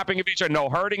slapping of each other, no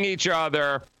hurting each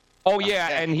other. Oh,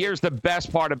 yeah, and here's the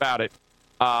best part about it.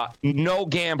 No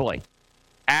gambling.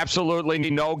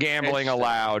 Absolutely no gambling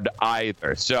allowed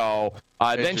either. So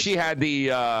then she had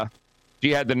the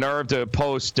nerve to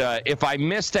post, if I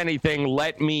missed anything,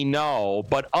 let me know.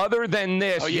 But other than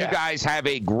this, you guys have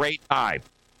a great time.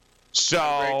 So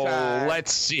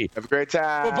let's see. Have a great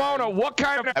time. Bavona, what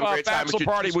kind of bachelor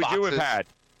party would you have had?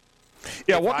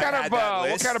 Yeah, what kind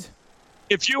of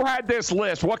if you had this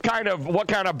list, what kind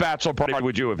of bachelor party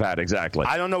would you have had exactly?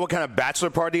 I don't know what kind of bachelor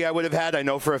party I would have had. I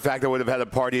know for a fact I would have had a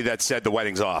party that said the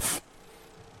wedding's off.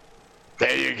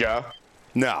 There you go.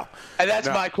 No. And that's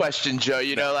my question, Joe.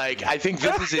 I think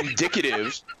this is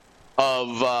indicative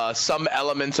of some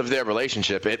elements of their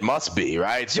relationship. It must be,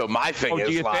 right? So my thing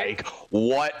is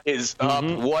what is up?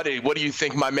 What do you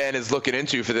think my man is looking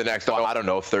into for the next,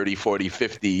 30, 40,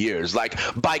 50 years? Like,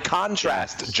 by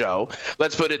contrast, Joe,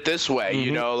 let's put it this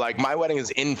way, my wedding is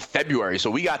in February,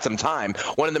 so we got some time.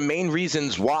 One of the main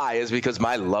reasons why is because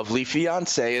my lovely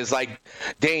fiance is like,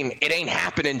 Dane, it ain't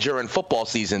happening during football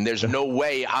season. There's no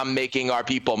way I'm making our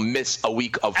people miss a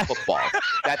week of football.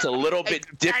 That's a little bit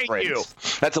different.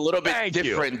 That's a little bit bit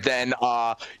different than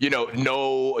no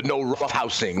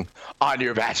roughhousing on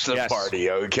your bachelor party.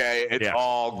 Okay, it's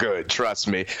all good. Trust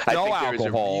me. I think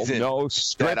alcohol, there's a reason no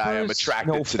strippers, that I am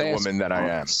attracted to the woman that I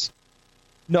am.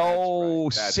 No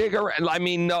cigarette. I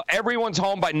mean, no. Everyone's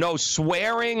home by no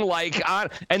swearing.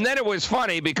 And then it was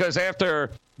funny because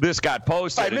after this got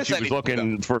posted, and she was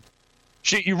looking for.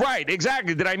 You're right,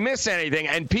 exactly. Did I miss anything?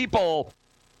 And people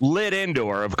lit into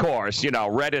her, of course.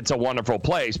 Reddit's a wonderful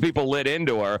place. People lit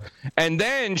into her. And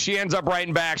then she ends up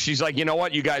writing back. She's like, you know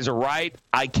what? You guys are right.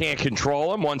 I can't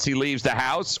control him once he leaves the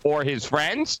house or his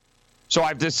friends. So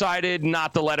I've decided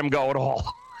not to let him go at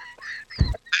all.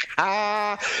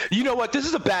 You know what? This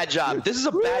is a bad job. This is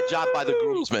a bad job by the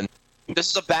groomsmen. This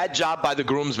is a bad job by the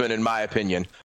groomsmen, in my opinion.